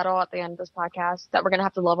boss battle at the end of this podcast that we're going to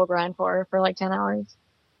have to level grind for like 10 hours?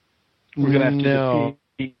 We're going to have to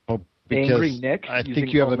because Angry Nick I using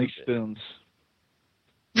think you have only spoons.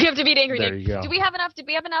 We have to beat Angry There Nick. you go. Do we have enough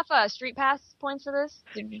Street Pass points for this?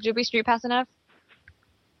 Did we Street Pass enough?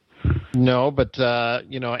 No, but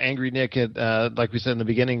Angry Nick, like we said in the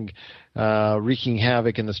beginning, wreaking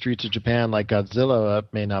havoc in the streets of Japan like Godzilla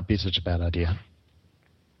may not be such a bad idea.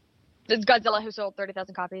 It's Godzilla who sold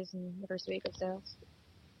 30,000 copies in the first week of sales.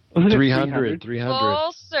 300.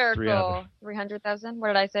 Full circle. 300. 300,000? What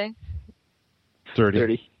did I say?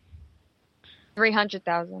 30.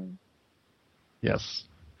 300,000. Yes.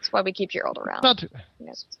 That's why we keep Gerald around. Not too.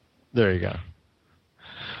 Yes. There you go.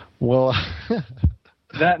 Well,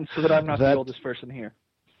 that and so that I'm not the oldest person here.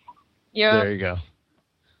 Yeah. There you go.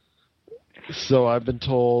 So I've been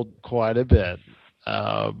told quite a bit.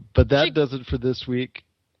 But that does it for this week,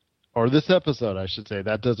 or this episode, I should say.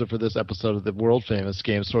 That does it for this episode of the world-famous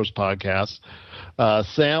Game Source podcast.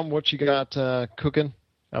 Sam, what you got cooking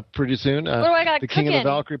up pretty soon? What do I got the cooking? King of the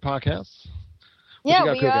Valkyrie podcast?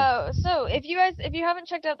 Yeah, so if you haven't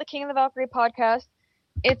checked out the King of the Valkyrie podcast,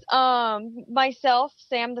 it's myself,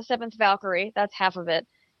 Sam the Seventh Valkyrie, that's half of it,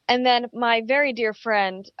 and then my very dear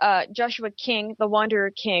friend Joshua King, the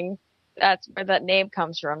Wanderer King, that's where that name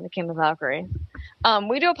comes from, the King of the Valkyrie.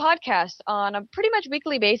 We do a podcast on a pretty much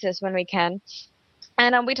weekly basis when we can,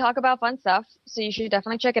 and we talk about fun stuff, so you should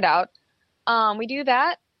definitely check it out. We do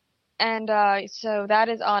that. And so that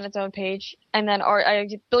is on its own page. And then I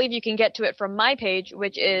believe you can get to it from my page,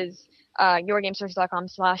 which is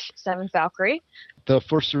yourgamesource.com/7thvalkyrie. The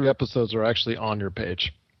first 3 episodes are actually on your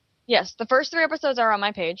page. Yes, the first 3 episodes are on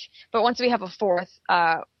my page. But once we have a 4th,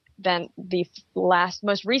 then the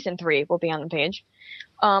most recent 3 will be on the page.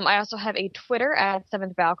 I also have a Twitter at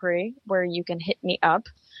 7th Valkyrie where you can hit me up.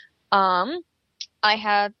 I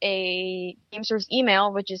have a Game Source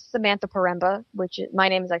email, which is Samantha Poremba, my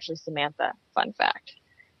name is actually Samantha. Fun fact.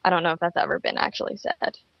 I don't know if that's ever been actually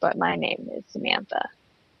said, but my name is Samantha.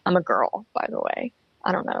 I'm a girl, by the way.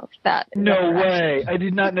 I don't know if that. No way! I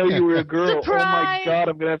did not know you were a girl. Surprise! Oh my god!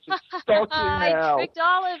 I'm gonna have to stalk you now. I tricked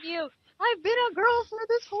all of you. I've been a girl for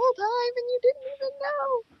this whole time, and you didn't even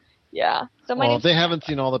know. Yeah. So my name's they Samantha. haven't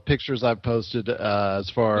seen all the pictures I've posted as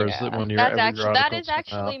far as when you're. That is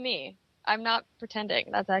actually me. I'm not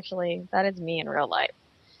pretending. That is me in real life.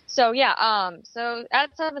 So yeah, so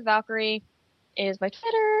at 7th Valkyrie is my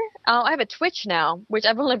Twitter. I have a Twitch now, which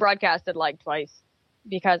I've only broadcasted like twice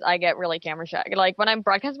because I get really camera shy. Like when I'm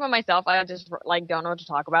broadcasting by myself, I just like don't know what to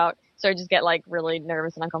talk about. So I just get like really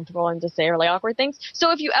nervous and uncomfortable and just say really awkward things.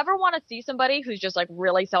 So if you ever want to see somebody who's just like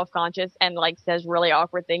really self-conscious and like says really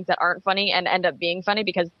awkward things that aren't funny and end up being funny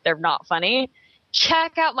because they're not funny,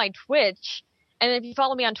 check out my Twitch. And if you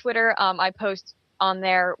follow me on Twitter, I post on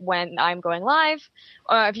there when I'm going live.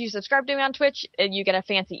 If you subscribe to me on Twitch, you get a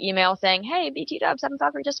fancy email saying, "Hey, BT-Dub, 7th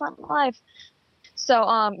Valkyrie just went live." So,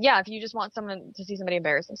 yeah, if you just want someone to see somebody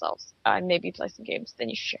embarrass themselves and maybe play some games, then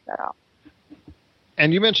you should check that out.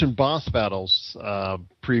 And you mentioned boss battles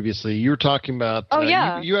previously. You were talking about. Oh,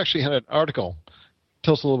 yeah. You actually had an article.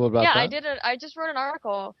 Tell us a little bit about that. Yeah, I did it. I just wrote an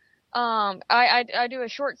article. I do a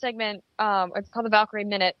short segment. It's called the Valkyrie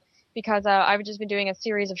Minute because I've just been doing a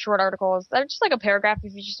series of short articles. They're just like a paragraph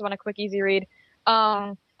if you just want a quick, easy read.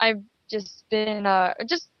 I've just been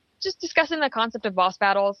just discussing the concept of boss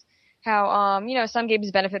battles. How some games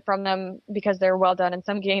benefit from them because they're well done, and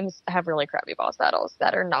some games have really crappy boss battles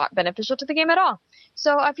that are not beneficial to the game at all.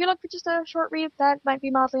 So if you look for just a short read that might be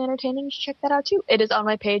mildly entertaining, you should check that out too. It is on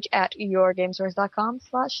my page at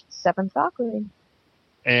yourgamesource.com/7thvalkyrie.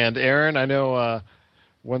 And Aaron, I know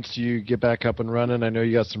once you get back up and running, I know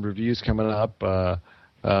you got some reviews coming up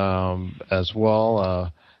as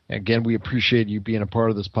well. Again, we appreciate you being a part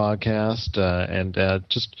of this podcast. And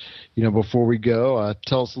just before we go,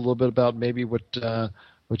 tell us a little bit about maybe what you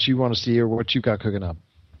want to see or what you got cooking up.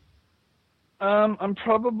 I'm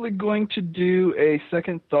probably going to do a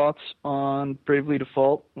second thoughts on Bravely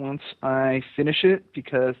Default once I finish it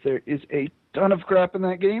because there is a ton of crap in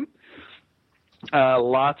that game.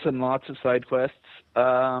 Lots and lots of side quests.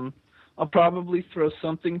 I'll probably throw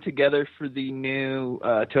something together for the new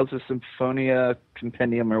Tales of Symphonia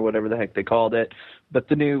Compendium or whatever the heck they called it, but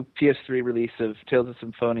the new PS3 release of Tales of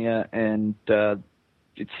Symphonia and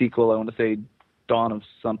its sequel, I want to say Dawn of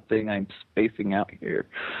something. I'm spacing out here.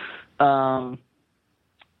 And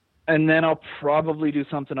then I'll probably do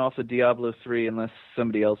something off of Diablo 3 unless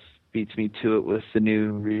somebody else beats me to it with the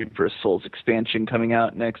new Reaper of Souls expansion coming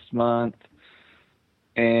out next month.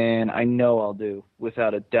 And I know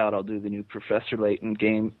without a doubt, I'll do the new Professor Layton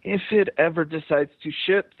game if it ever decides to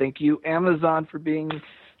ship. Thank you, Amazon, for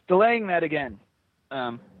delaying that again.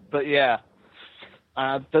 But yeah,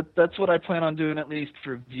 that's what I plan on doing, at least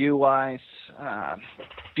for view-wise.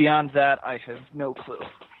 Beyond that, I have no clue.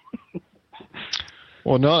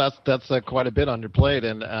 Well, no, that's quite a bit on your plate,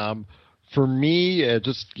 and for me,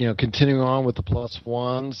 just continuing on with the plus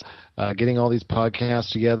ones, getting all these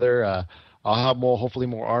podcasts together. I'll have hopefully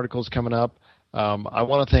more articles coming up. I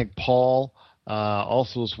want to thank Paul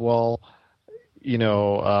also as well.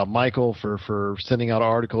 Michael for sending out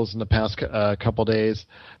articles in the past couple days.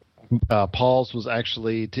 Paul's was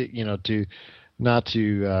actually not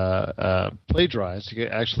to plagiarize.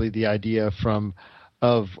 Actually, the idea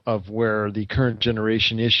of where the current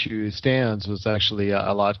generation issue stands was actually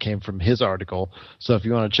a lot came from his article. So if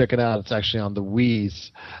you want to check it out, it's actually on the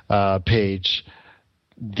Wheeze page.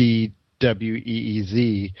 The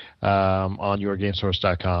WEEZ on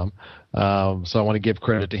yourgamesource.com. So I want to give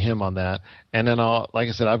credit to him on that. And then like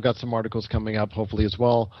I said, I've got some articles coming up hopefully as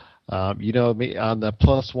well. Me on the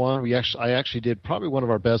plus one, I actually did probably one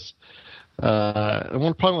of our best, probably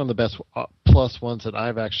one of the best plus ones that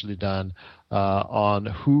I've actually done on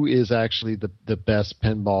who is actually the best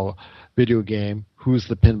pinball video game, who's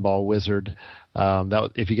the pinball wizard.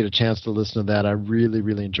 If you get a chance to listen to that, I really,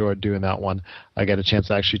 really enjoyed doing that one. I got a chance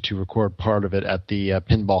actually to record part of it at the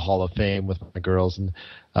Pinball Hall of Fame with my girls, and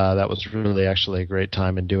that was really actually a great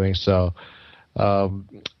time in doing so.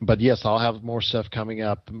 But yes, I'll have more stuff coming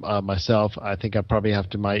up myself. I think I probably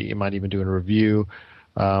might even do a review.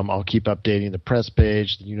 I'll keep updating the press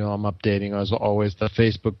page. I'm updating, as always, the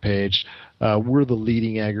Facebook page. We're the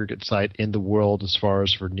leading aggregate site in the world as far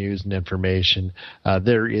as for news and information.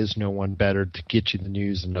 There is no one better to get you the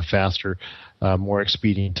news in a faster, more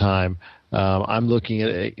expedient time. I'm looking at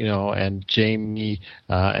it, and Jamie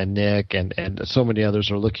and Nick and so many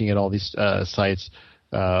others are looking at all these sites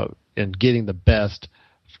and getting the best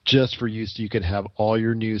just for you, so you could have all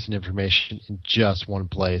your news and information in just one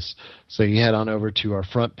place. So you head on over to our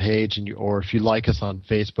front page, or if you like us on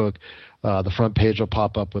Facebook, the front page will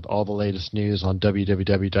pop up with all the latest news on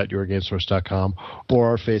www.yourgamesource.com or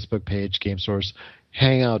our Facebook page, GameSource.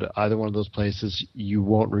 Hang out at either one of those places. You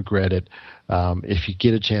won't regret it. If you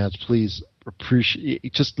get a chance, please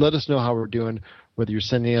just let us know how we're doing, whether you're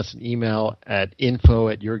sending us an email at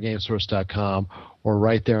info@yourgamesource.com or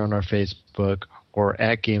right there on our Facebook or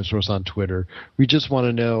at GameSource on Twitter. We just want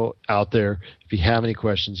to know out there, if you have any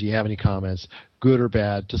questions, you have any comments, good or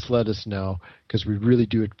bad, just let us know, because we really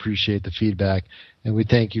do appreciate the feedback, and we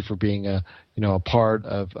thank you for being a part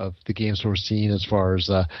of the GameSource scene as far as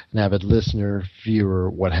an avid listener, viewer,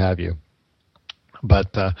 what have you.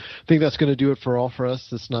 But I think that's going to do it for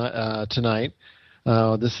us tonight.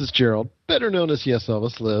 This is Gerald, better known as Yes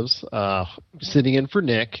Elvis Lives, sitting in for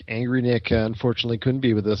Nick. Angry Nick, unfortunately, couldn't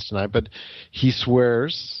be with us tonight, but he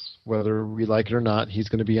swears, whether we like it or not, he's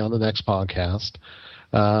going to be on the next podcast.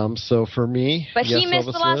 So for me, but Yes he missed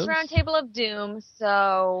Elvis the last Lives. round table of doom,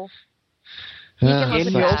 so he can In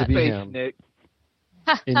listen to your that. to be space, him. Nick.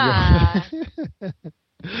 In your...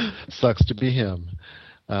 Sucks to be him.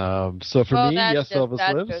 So for me, yes, Elvis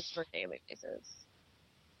that lives. goes for daily basis.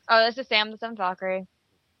 Oh, this is Sam the Sun Valkyrie.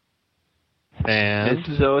 And This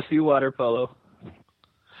is OSU Water Polo.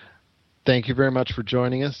 thank you very much for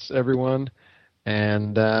joining us, everyone.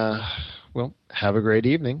 And, well, have a great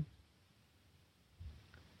evening.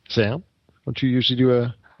 Sam, don't you usually do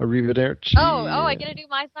a arrivederci? Oh, I get to do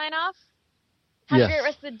my sign off? Have Yes. a great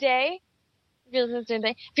rest of the day. If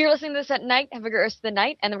you're listening to this at night, have a great rest of the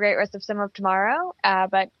night and a great rest of some of tomorrow,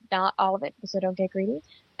 but not all of it, so don't get greedy.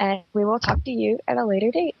 And we will talk to you at a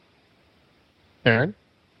later date. Aaron?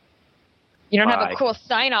 You don't have Bye. a cool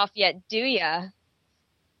sign off yet, do ya?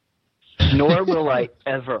 Nor will I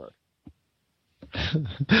ever.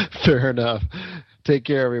 Fair enough. Take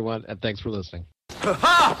care, everyone, and thanks for listening.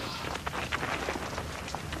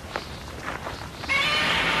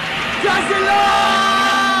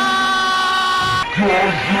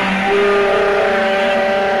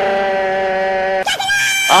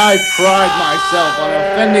 I pride myself on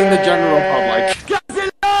offending the general public.